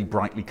all really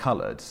brightly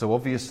coloured. So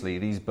obviously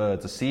these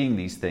birds are seeing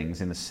these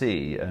things in the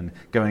sea and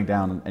going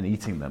down and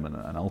eating them,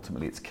 and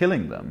ultimately it's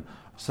killing them.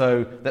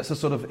 So that's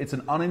it's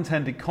an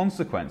unintended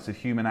consequence of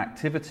human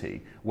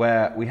activity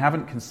where we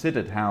haven't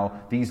considered how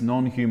these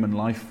non-human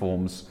life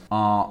forms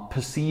are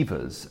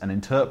perceivers and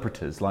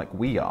interpreters like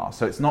we are.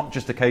 So it's not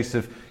just a case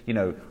of,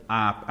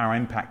 our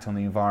impact on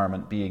the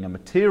environment being a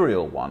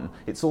material one.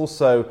 It's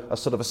also a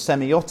sort of a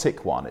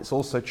semiotic one. It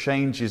also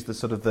changes the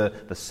sort of the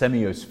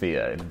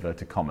semiosphere, in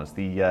inverted commas,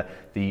 the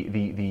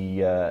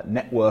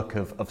network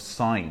of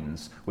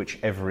signs which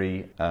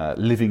every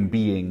living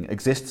being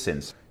exists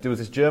in. There was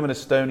this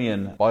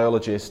German-Estonian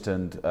biologist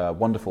and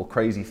wonderful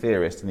crazy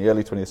theorist in the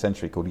early 20th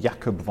century called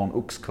Jakob von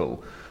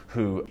Uexküll,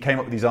 who came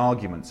up with these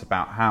arguments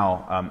about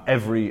how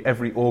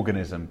every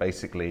organism,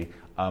 basically,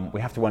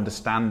 we have to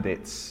understand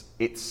its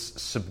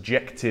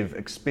subjective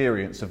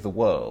experience of the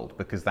world,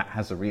 because that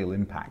has a real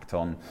impact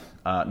on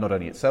not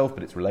only itself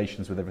but its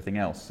relations with everything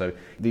else. So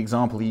the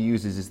example he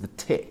uses is the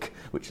tick,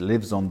 which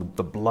lives on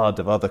the blood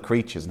of other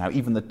creatures. Now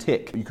even the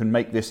tick, you can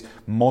make this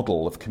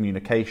model of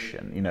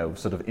communication,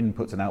 sort of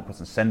inputs and outputs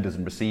and senders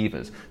and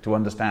receivers, to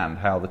understand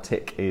how the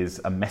tick is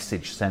a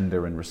message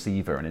sender and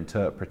receiver and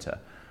interpreter.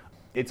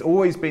 It's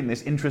always been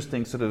this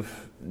interesting sort of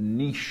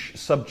niche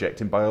subject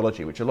in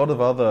biology, which a lot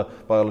of other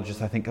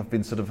biologists, I think, have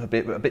been sort of a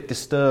bit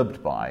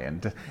disturbed by,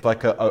 and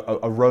like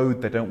a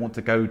road they don't want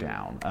to go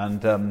down.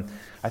 And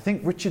I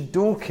think Richard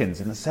Dawkins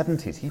in the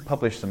 70s, he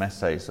published some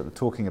essays sort of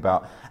talking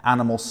about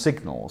animal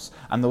signals.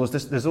 And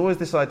there's always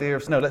this idea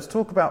of, no, let's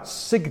talk about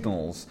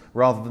signals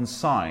rather than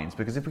signs,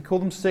 because if we call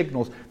them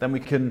signals, then we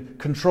can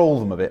control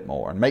them a bit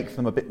more and make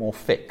them a bit more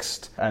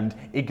fixed and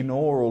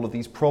ignore all of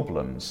these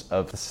problems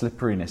of the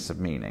slipperiness of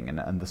meaning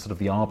and the sort of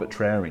the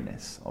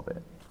arbitrariness of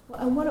it.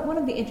 And one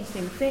of the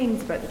interesting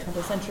things about the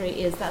 20th century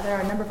is that there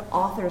are a number of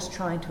authors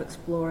trying to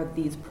explore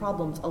these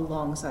problems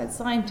alongside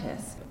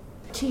scientists.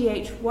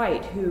 T.H.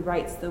 White, who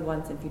writes The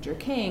Once and Future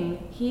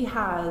King, he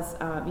has,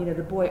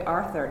 the boy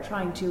Arthur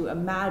trying to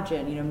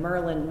imagine,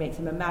 Merlin makes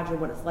him imagine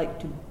what it's like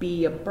to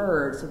be a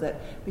bird, so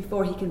that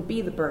before he can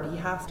be the bird, he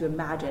has to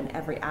imagine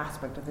every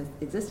aspect of his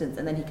existence,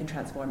 and then he can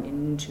transform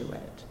into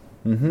it.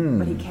 Mm-hmm.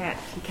 But he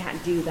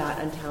can't do that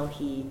until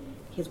he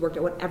has worked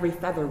out what every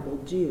feather will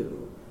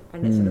do.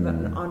 And it's sort of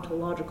an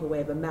ontological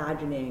way of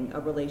imagining a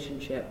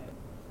relationship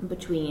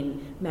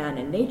between man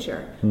and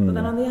nature. But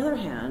then on the other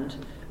hand,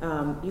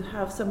 you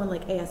have someone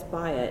like A.S.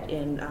 Byatt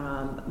in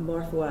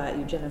Morphua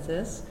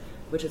Eugenesis,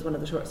 which is one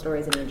of the short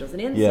stories in Angels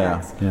and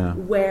Insects,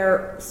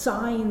 where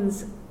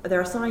there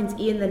are signs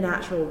in the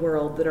natural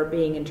world that are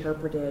being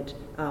interpreted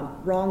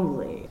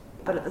wrongly.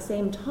 But at the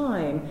same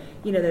time,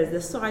 there's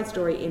this side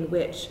story in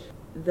which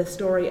the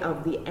story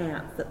of the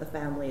ants that the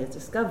family is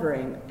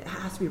discovering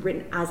has to be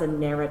written as a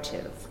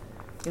narrative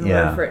in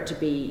order for it to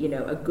be,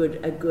 a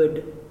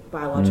good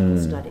biological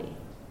study.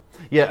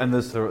 Yeah, and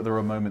there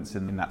are moments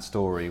in that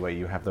story where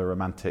you have the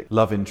romantic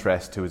love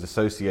interest who is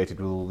associated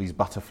with all these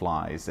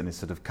butterflies and is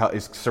sort of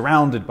is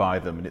surrounded by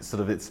them, and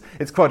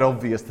it's quite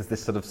obvious there's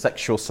this sort of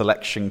sexual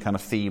selection kind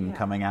of theme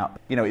coming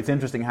out. You know, it's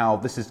interesting how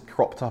this is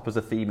cropped up as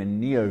a theme in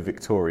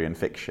neo-Victorian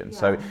fiction.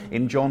 So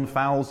in John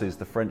Fowles's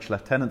The French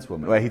Lieutenant's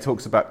Woman, where he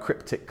talks about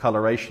cryptic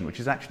coloration, which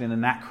is actually an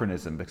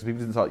anachronism because people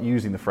didn't start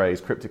using the phrase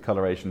cryptic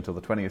coloration until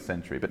the 20th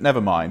century, but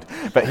never mind.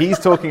 But he's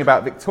talking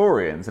about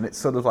Victorians, and it's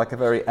sort of like a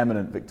very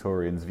eminent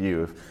Victorian's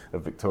view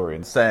of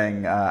Victorians,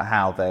 saying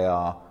how they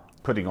are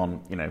putting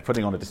on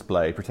a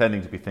display, pretending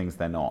to be things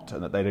they're not,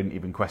 and that they didn't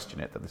even question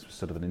it, that this was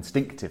sort of an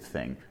instinctive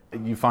thing.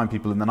 You find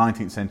people in the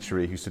 19th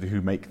century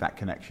who make that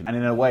connection, and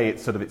in a way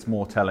it's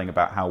more telling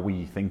about how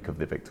we think of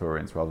the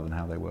Victorians rather than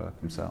how they were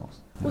themselves.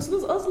 Well, so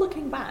there's us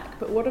looking back,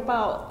 but what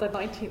about the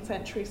 19th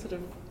century sort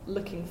of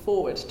looking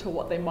forward to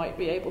what they might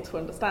be able to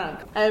understand?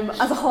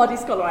 As a Hardy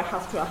scholar, I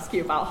have to ask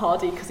you about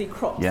Hardy because he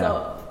crops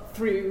up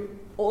through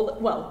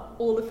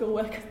all of your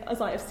work as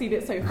I have seen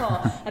it so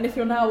far. And if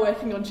you're now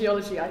working on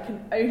geology, I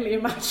can only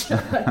imagine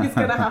that he's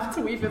going to have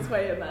to weave his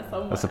way in there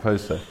somewhere. I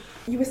suppose so.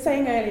 You were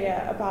saying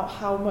earlier about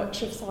how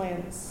much of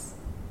science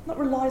not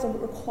relies on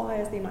but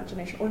requires the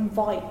imagination or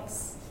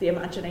invites the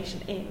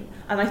imagination in.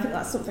 And I think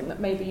that's something that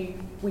maybe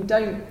we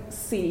don't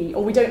see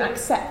or we don't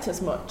accept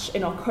as much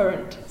in our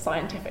current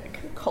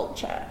scientific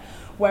culture.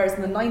 Whereas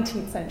in the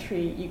 19th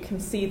century, you can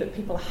see that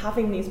people are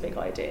having these big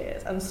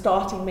ideas and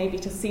starting maybe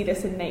to see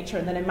this in nature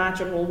and then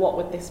imagine, well, what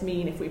would this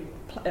mean if we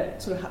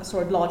sort of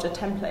saw a larger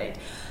template?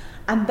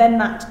 And then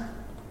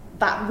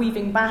that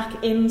weaving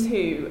back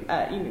into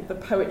the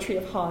poetry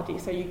of Hardy.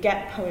 So you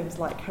get poems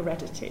like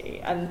Heredity,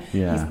 and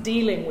he's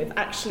dealing with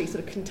actually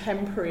sort of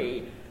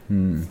contemporary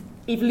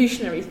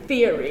evolutionary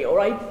theory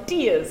or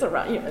ideas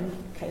around, and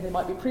they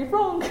might be proved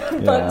wrong,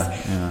 but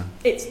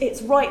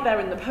it's right there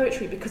in the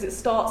poetry because it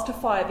starts to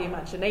fire the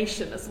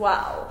imagination as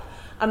well.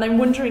 And I'm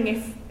wondering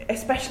if,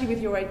 especially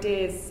with your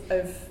ideas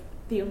of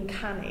the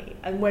uncanny,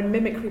 and when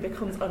mimicry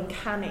becomes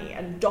uncanny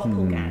and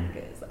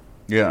doppelgangers,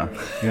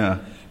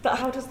 that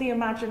how does the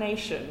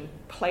imagination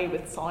play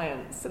with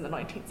science in the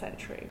 19th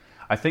century?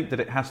 I think that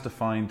it has to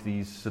find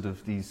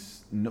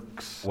these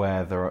nooks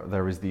where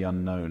there is the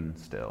unknown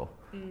still.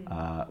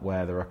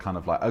 Where there are kind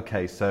of like,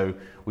 okay, so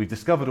we've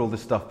discovered all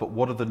this stuff, but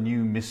what are the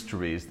new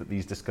mysteries that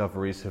these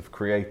discoveries have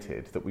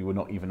created that we were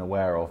not even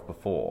aware of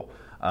before?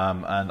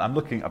 And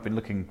I've been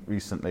looking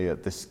recently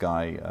at this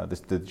guy,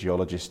 the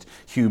geologist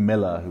Hugh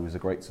Miller, who was a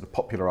great sort of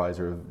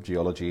popularizer of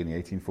geology in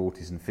the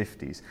 1840s and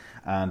 50s.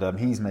 And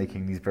he's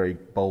making these very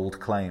bold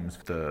claims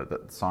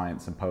that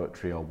science and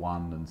poetry are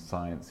one, and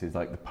science is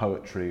like the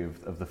poetry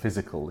of the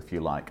physical, if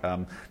you like.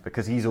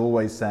 Because he's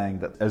always saying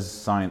that as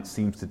science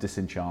seems to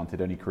disenchant,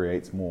 it only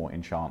creates more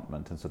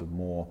enchantment and sort of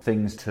more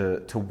things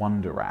to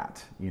wonder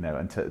at,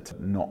 and to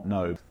not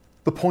know.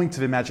 The point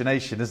of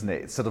imagination, isn't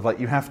it? It's sort of like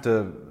you have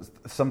to,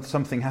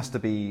 something has to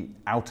be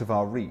out of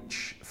our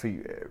reach for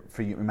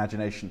your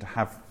imagination to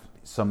have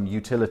some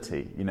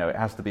utility. It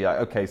has to be like,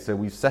 okay, so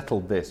we've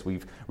settled this,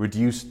 we've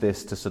reduced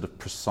this to sort of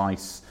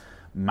precise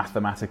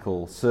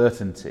mathematical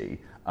certainty.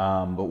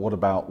 But what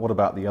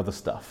about the other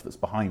stuff that's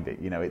behind it?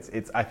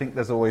 It's. I think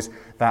there's always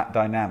that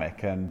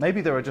dynamic, and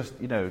maybe there are just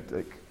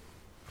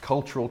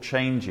cultural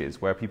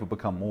changes where people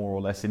become more or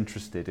less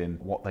interested in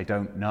what they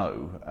don't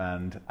know,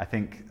 and I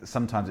think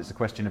sometimes it's a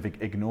question of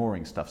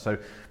ignoring stuff. So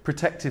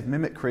protective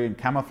mimicry and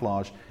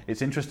camouflage,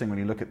 it's interesting when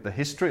you look at the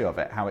history of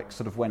it, how it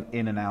sort of went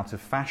in and out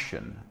of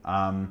fashion,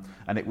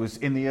 and it was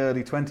in the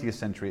early 20th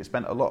century, it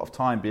spent a lot of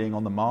time being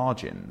on the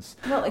margins.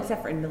 Well,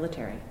 except for in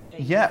military.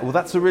 Yeah, well,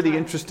 that's a really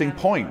interesting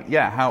point.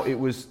 Yeah, how it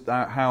was,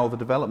 how the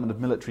development of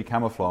military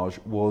camouflage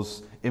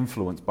was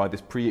influenced by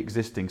this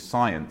pre-existing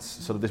science,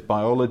 sort of this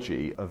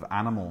biology of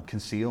animal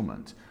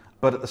concealment.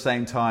 But at the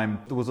same time,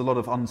 there was a lot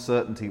of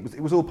uncertainty.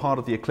 It was all part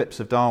of the eclipse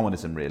of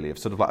Darwinism, really, of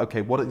sort of like,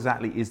 okay, what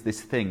exactly is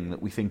this thing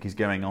that we think is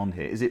going on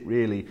here? Is it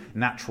really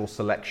natural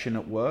selection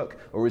at work,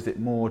 or is it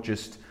more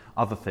just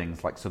other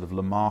things like sort of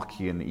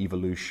Lamarckian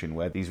evolution,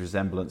 where these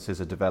resemblances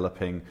are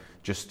developing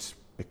just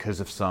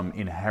because of some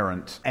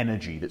inherent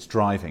energy that's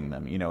driving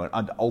them,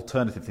 and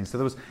alternative things.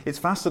 So it's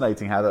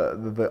fascinating how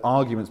the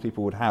arguments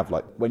people would have,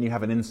 like when you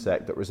have an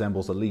insect that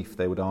resembles a leaf,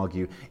 they would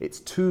argue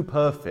it's too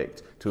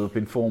perfect to have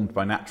been formed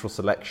by natural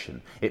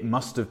selection. It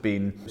must have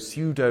been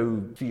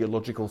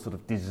pseudo-geological sort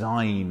of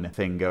design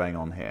thing going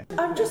on here.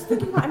 I'm just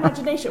thinking about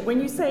imagination. When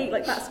you say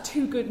like that's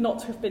too good not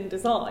to have been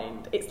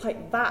designed, it's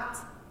like that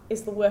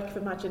is the work of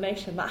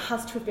imagination. That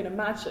has to have been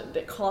imagined.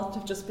 It can't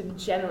have just been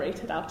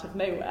generated out of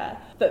nowhere.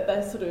 That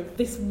there's sort of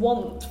this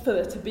want for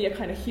there to be a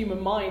kind of human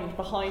mind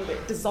behind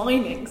it,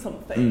 designing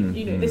something.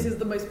 This is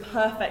the most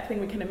perfect thing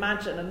we can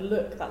imagine, and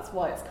look, that's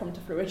why it's come to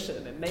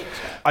fruition in nature.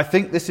 I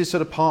think this is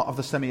sort of part of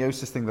the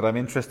semiosis thing that I'm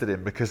interested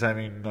in, because I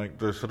mean, like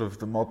the sort of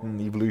the modern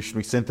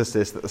evolutionary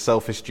synthesis that the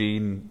selfish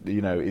gene,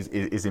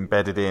 is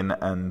embedded in,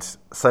 and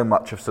so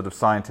much of sort of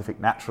scientific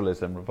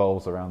naturalism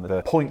revolves around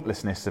the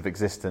pointlessness of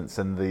existence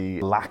and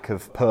the lack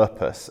of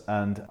purpose.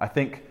 And I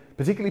think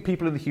particularly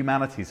people in the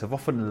humanities have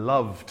often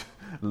loved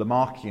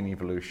Lamarckian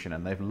evolution,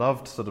 and they've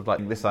loved sort of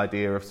like this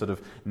idea of sort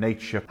of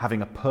nature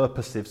having a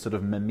purposive sort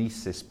of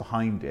mimesis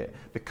behind it,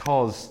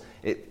 because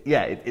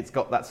it's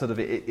got that sort of,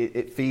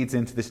 it feeds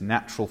into this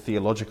natural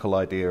theological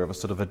idea of a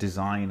sort of a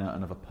designer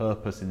and of a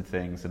purpose in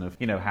things, and of,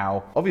 you know,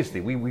 how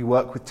obviously we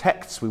work with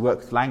texts, we work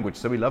with language,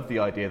 so we love the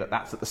idea that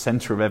that's at the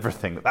centre of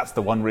everything, that's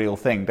the one real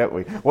thing, don't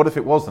we? What if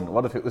it wasn't?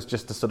 What if it was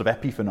just a sort of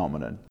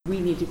epiphenomenon? We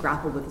need to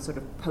grapple with the sort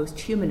of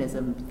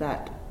post-humanism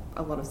that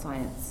a lot of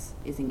science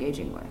is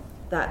engaging with.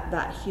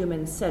 That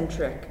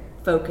human-centric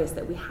focus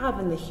that we have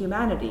in the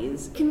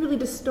humanities can really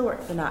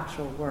distort the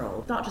natural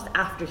world. Not just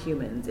after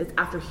humans, it's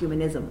after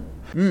humanism.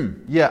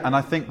 Yeah, and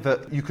I think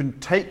that you can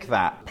take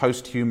that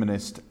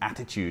post-humanist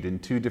attitude in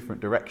two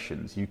different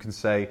directions. You can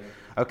say,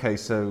 okay,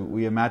 so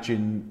we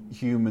imagine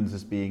humans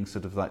as being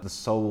sort of like the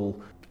sole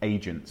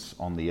agents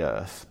on the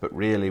earth, but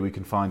really we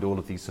can find all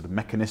of these sort of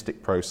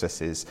mechanistic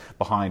processes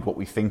behind what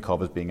we think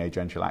of as being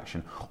agential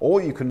action.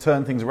 Or you can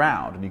turn things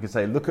around and you can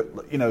say, look at,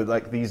 you know,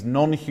 like these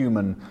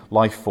non-human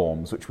life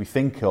forms which we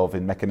think of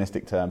in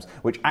mechanistic terms,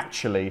 which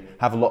actually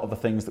have a lot of the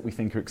things that we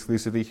think are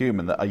exclusively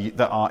human,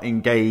 that are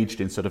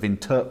engaged in sort of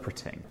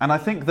interpreting. And I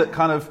think that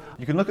kind of,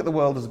 you can look at the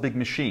world as a big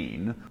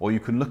machine, or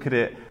you can look at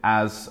it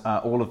as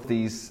all of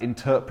these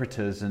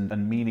interpreters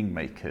and meaning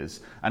makers,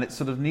 and it's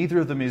sort of, neither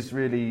of them is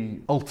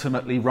really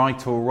ultimately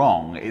right or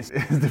wrong. It's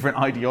different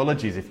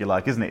ideologies, if you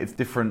like, isn't it? It's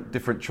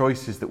different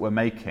choices that we're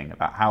making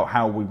about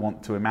how we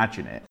want to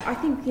imagine it. I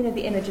think, you know,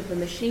 the image of the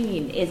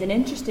machine is an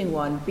interesting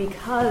one,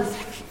 because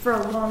for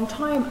a long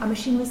time a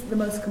machine was the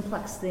most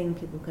complex thing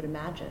people could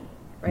imagine.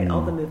 Right,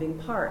 all the moving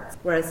parts.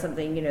 Whereas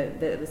something, you know,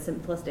 that was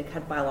simplistic,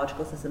 had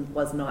biological systems,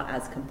 was not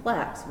as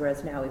complex.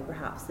 Whereas now we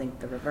perhaps think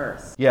the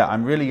reverse. Yeah,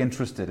 I'm really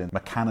interested in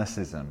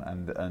mechanicism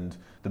and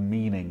the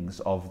meanings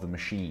of the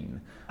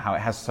machine. How it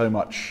has so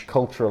much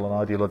cultural and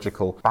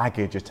ideological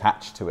baggage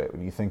attached to it.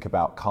 When you think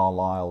about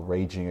Carlyle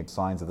raging at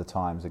Signs of the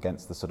Times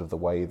against the sort of the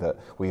way that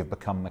we have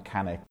become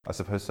mechanic, I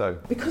suppose so.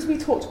 Because we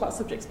talked about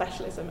subject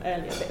specialism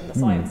earlier, a bit in the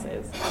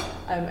sciences,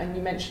 and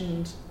you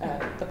mentioned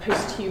the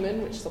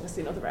post-human, which is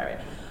obviously another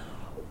area.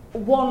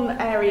 One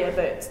area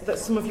that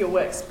some of your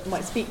works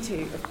might speak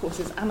to, of course,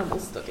 is animal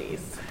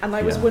studies. And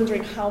I was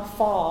wondering, how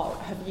far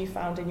have you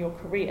found in your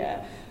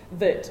career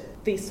that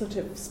these sort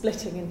of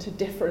splitting into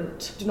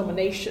different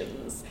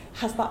denominations,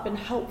 has that been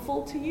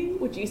helpful to you?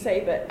 Would you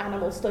say that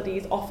animal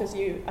studies offers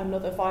you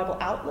another viable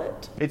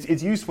outlet?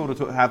 It's useful to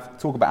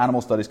talk about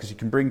animal studies because you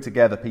can bring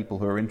together people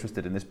who are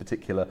interested in this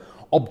particular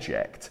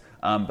object.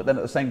 But then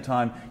at the same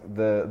time,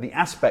 the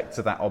aspects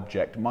of that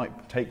object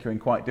might take you in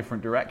quite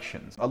different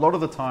directions. A lot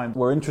of the time,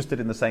 we're interested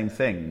in the same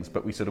things,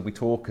 but we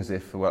talk as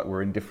if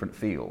we're in different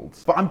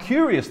fields. But I'm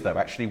curious, though,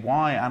 actually,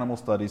 why animal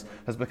studies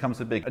has become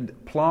so big,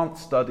 and plant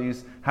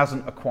studies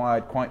hasn't acquired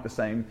quite the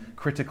same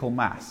critical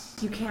mass.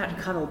 You can't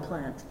cuddle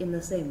plants in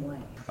the same way.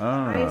 Oh.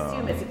 I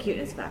assume it's a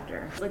cuteness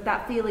factor. Like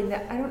that feeling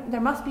that,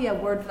 there must be a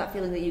word for that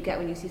feeling that you get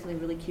when you see something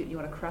really cute and you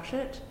want to crush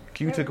it.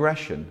 Cute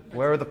aggression.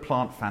 Where are the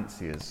plant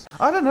fanciers?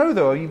 I don't know,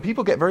 though.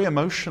 People get very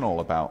emotional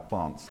about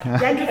plants.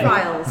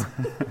 Dendrophiles.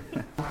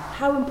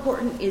 How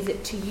important is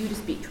it to you to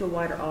speak to a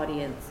wider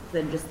audience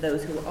than just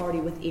those who are already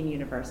within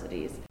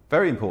universities?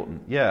 Very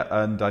important, yeah,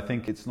 and I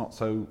think it's not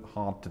so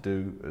hard to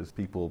do as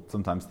people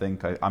sometimes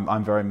think.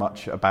 I'm very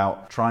much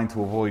about trying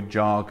to avoid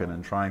jargon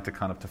and trying to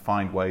to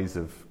find ways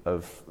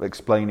of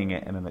explaining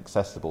it in an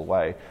accessible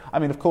way. I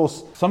mean, of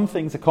course, some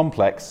things are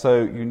complex,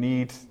 so you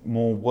need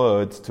more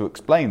words to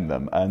explain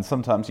them, and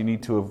sometimes you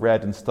need to have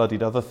read and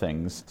studied other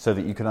things so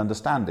that you can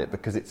understand it,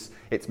 because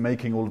it's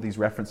making all of these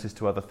references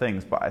to other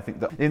things. But I think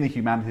that in the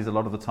humanities, a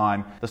lot of the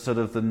time,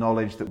 the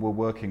knowledge that we're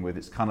working with,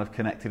 it's kind of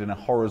connected in a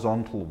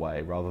horizontal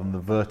way rather than the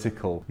vertical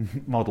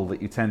model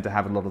that you tend to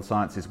have in a lot of the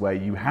sciences, where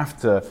you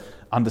have to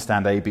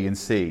understand A, B, and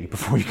C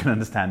before you can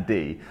understand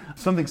D.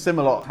 Something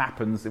similar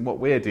happens in what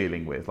we're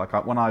dealing with. Like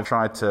when I've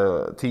tried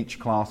to teach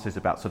classes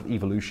about sort of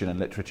evolution and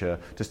literature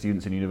to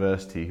students in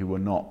university who were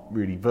not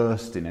really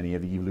versed in any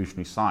of the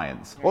evolutionary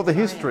science or the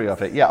history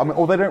of it,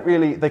 or they don't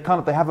really, they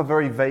have a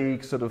very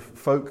vague sort of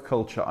folk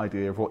culture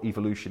idea of what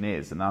evolution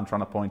is, and I'm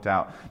trying to point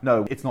out,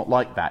 no, it's not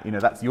like that.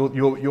 That's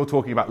you're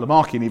talking about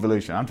Lamarckian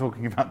evolution. I'm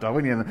talking about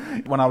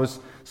Darwinian. When I was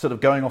sort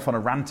of going off on a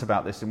rant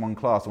about this in one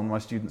class, one of my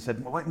students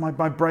said,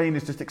 my brain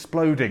is just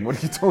exploding.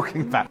 What are you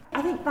talking about?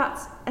 I think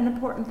that's an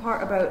important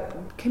part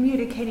about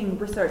communicating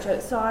research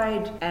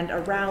outside and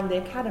around the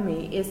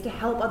academy, is to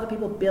help other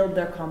people build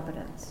their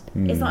competence.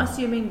 It's not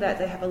assuming that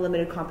they have a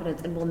limited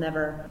competence and will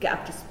never get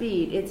up to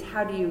speed. It's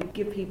how do you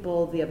give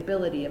people the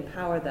ability,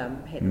 empower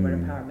them, hate the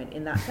word empowerment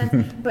in that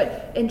sense,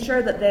 but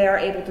ensure that they are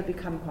able to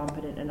become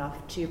competent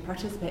enough to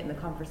participate in the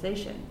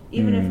conversation,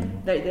 even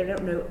if they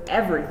don't know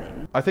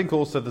everything. I think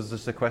also there's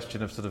just a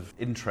question of sort of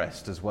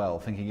interest as well,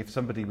 thinking if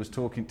somebody was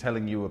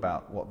telling you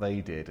about what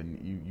they did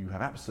and you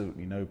have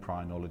absolutely no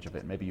prior knowledge of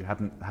it. Maybe you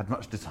hadn't had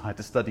much desire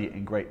to study it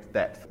in great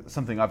depth.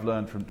 Something I've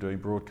learned from doing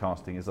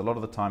broadcasting is a lot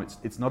of the time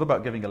it's not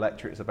about giving a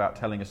lecture, it's about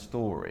telling a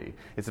story.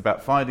 It's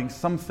about finding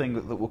something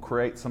that will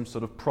create some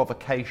sort of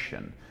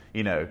provocation.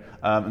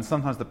 And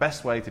sometimes the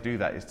best way to do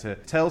that is to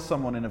tell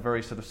someone in a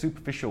very sort of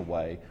superficial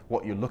way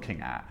what you're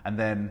looking at, and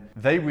then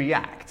they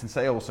react and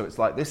say, oh, so it's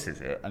like this,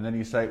 is it? And then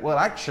you say, well,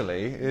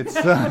 actually, it's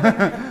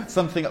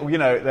something,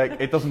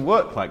 it doesn't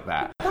work like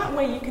that. That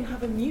way you can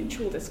have a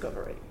mutual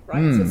discovery,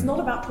 right? So it's not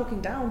about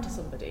talking down to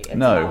somebody, it's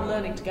No. about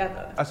learning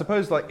together. I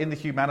suppose, like in the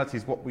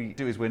humanities, what we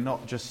do is we're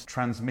not just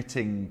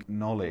transmitting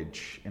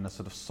knowledge in a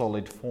sort of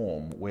solid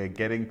form. We're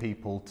getting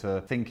people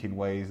to think in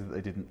ways that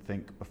they didn't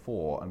think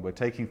before, and we're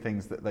taking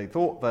things that they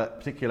thought that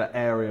particular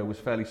area was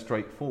fairly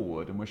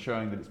straightforward, and we're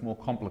showing that it's more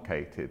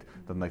complicated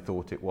than they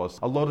thought it was.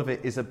 A lot of it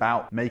is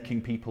about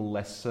making people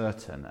less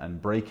certain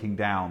and breaking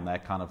down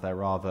their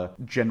rather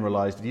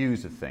generalized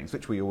views of things,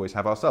 which we always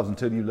have ourselves.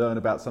 Until you learn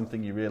about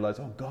something, you realize,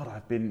 oh God,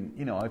 I've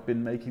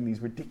been making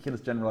these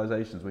ridiculous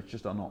generalizations which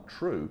just are not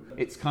true.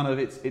 It's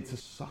a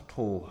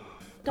subtle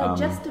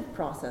Digestive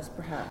process,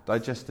 perhaps.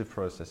 digestive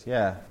process.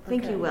 Yeah.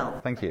 Thank you, Will.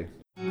 Thank you.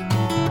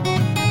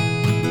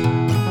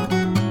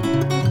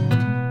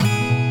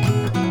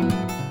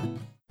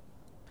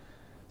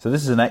 So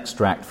this is an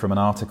extract from an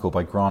article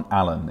by Grant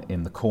Allen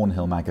in the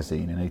Cornhill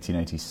magazine in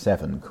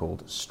 1887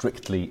 called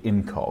Strictly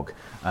Incog,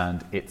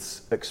 and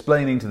it's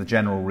explaining to the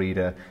general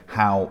reader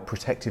how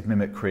protective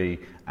mimicry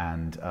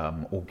and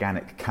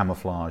organic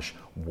camouflage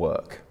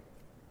work.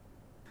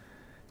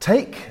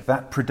 Take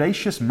that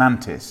predaceous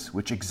mantis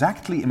which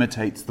exactly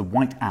imitates the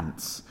white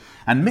ants,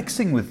 and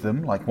mixing with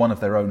them like one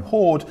of their own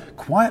horde,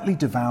 quietly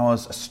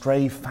devours a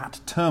stray fat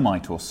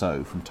termite or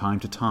so from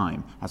time to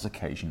time as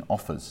occasion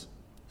offers.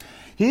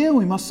 Here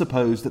we must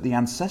suppose that the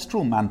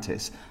ancestral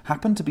mantis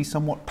happened to be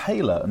somewhat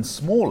paler and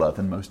smaller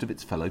than most of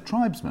its fellow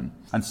tribesmen,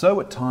 and so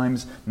at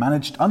times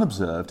managed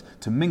unobserved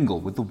to mingle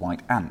with the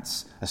white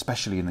ants,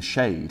 especially in the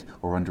shade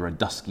or under a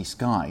dusky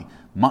sky,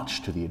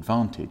 much to the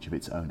advantage of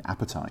its own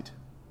appetite.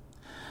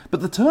 But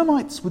the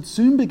termites would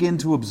soon begin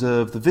to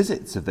observe the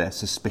visits of their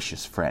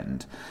suspicious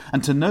friend,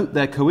 and to note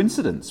their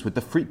coincidence with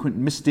the frequent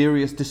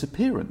mysterious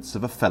disappearance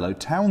of a fellow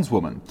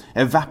townswoman,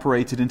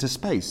 evaporated into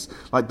space,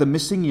 like the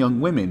missing young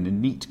women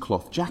in neat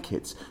cloth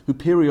jackets who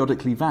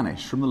periodically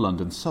vanish from the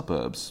London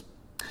suburbs.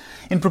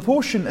 In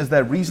proportion as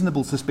their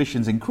reasonable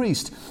suspicions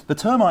increased, the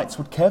termites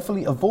would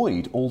carefully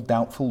avoid all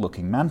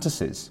doubtful-looking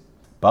mantises.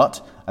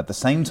 But, at the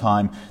same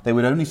time, they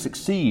would only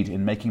succeed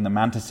in making the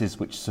mantises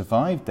which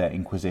survived their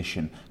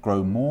inquisition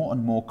grow more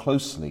and more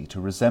closely to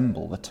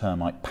resemble the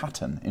termite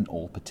pattern in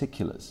all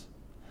particulars.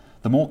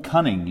 The more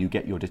cunning you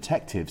get your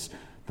detectives,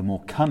 the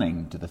more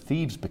cunning do the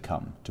thieves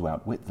become to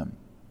outwit them.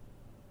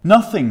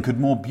 Nothing could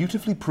more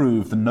beautifully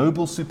prove the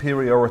noble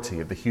superiority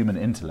of the human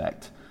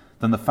intellect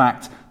than the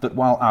fact that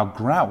while our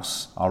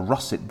grouse are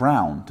russet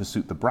brown to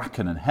suit the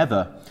bracken and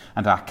heather,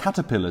 and our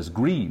caterpillars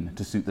green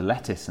to suit the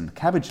lettuce and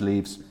cabbage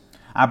leaves,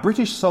 our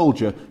British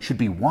soldier should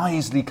be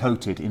wisely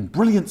coated in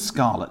brilliant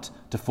scarlet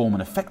to form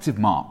an effective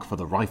mark for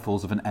the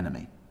rifles of an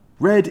enemy.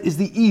 Red is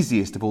the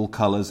easiest of all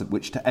colours at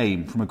which to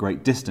aim from a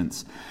great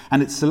distance,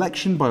 and its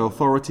selection by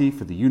authority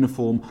for the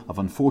uniform of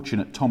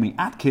unfortunate Tommy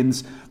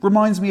Atkins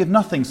reminds me of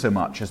nothing so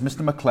much as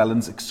Mr.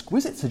 McClellan's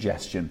exquisite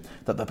suggestion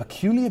that the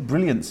peculiar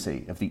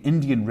brilliancy of the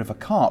Indian River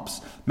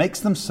carps makes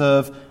them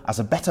serve as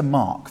a better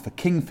mark for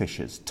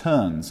kingfishers,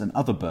 terns and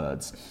other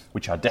birds,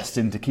 which are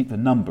destined to keep the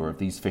number of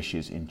these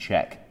fishes in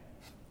check.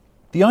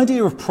 The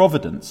idea of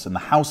Providence and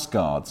the house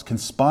guards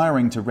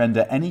conspiring to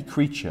render any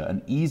creature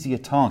an easier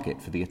target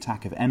for the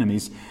attack of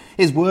enemies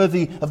is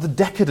worthy of the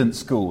decadent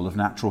school of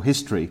natural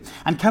history,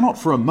 and cannot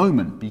for a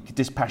moment be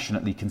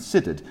dispassionately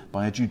considered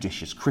by a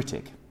judicious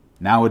critic.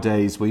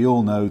 Nowadays we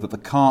all know that the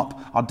carp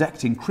are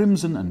decked in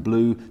crimson and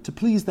blue to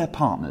please their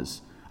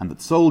partners, and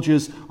that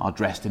soldiers are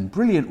dressed in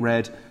brilliant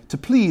red to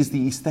please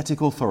the aesthetic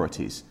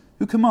authorities,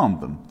 who command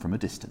them from a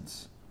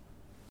distance.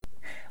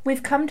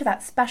 We've come to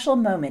that special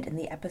moment in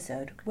the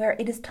episode where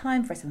it is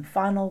time for some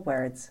final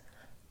words.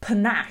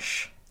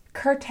 Panache.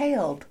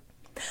 Curtailed.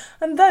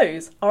 And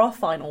those are our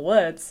final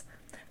words.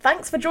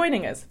 Thanks for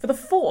joining us for the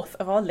 4th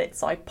of our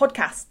Litside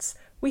podcasts.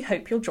 We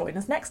hope you'll join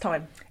us next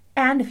time.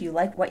 And if you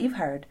like what you've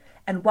heard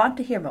and want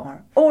to hear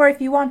more, or if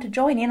you want to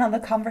join in on the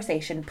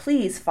conversation,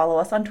 please follow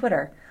us on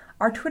Twitter.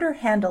 Our Twitter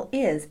handle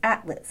is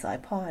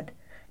 @LitsciPod.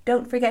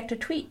 Don't forget to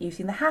tweet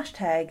using the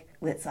hashtag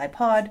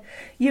LitsciPod.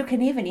 You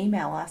can even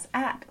email us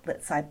at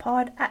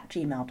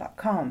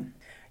litscipod@gmail.com.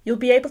 You'll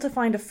be able to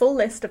find a full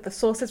list of the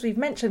sources we've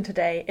mentioned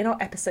today in our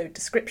episode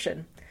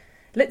description.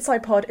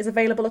 LitsciPod is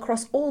available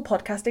across all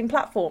podcasting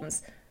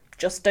platforms.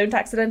 Just don't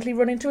accidentally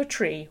run into a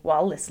tree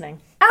while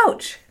listening.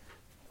 Ouch!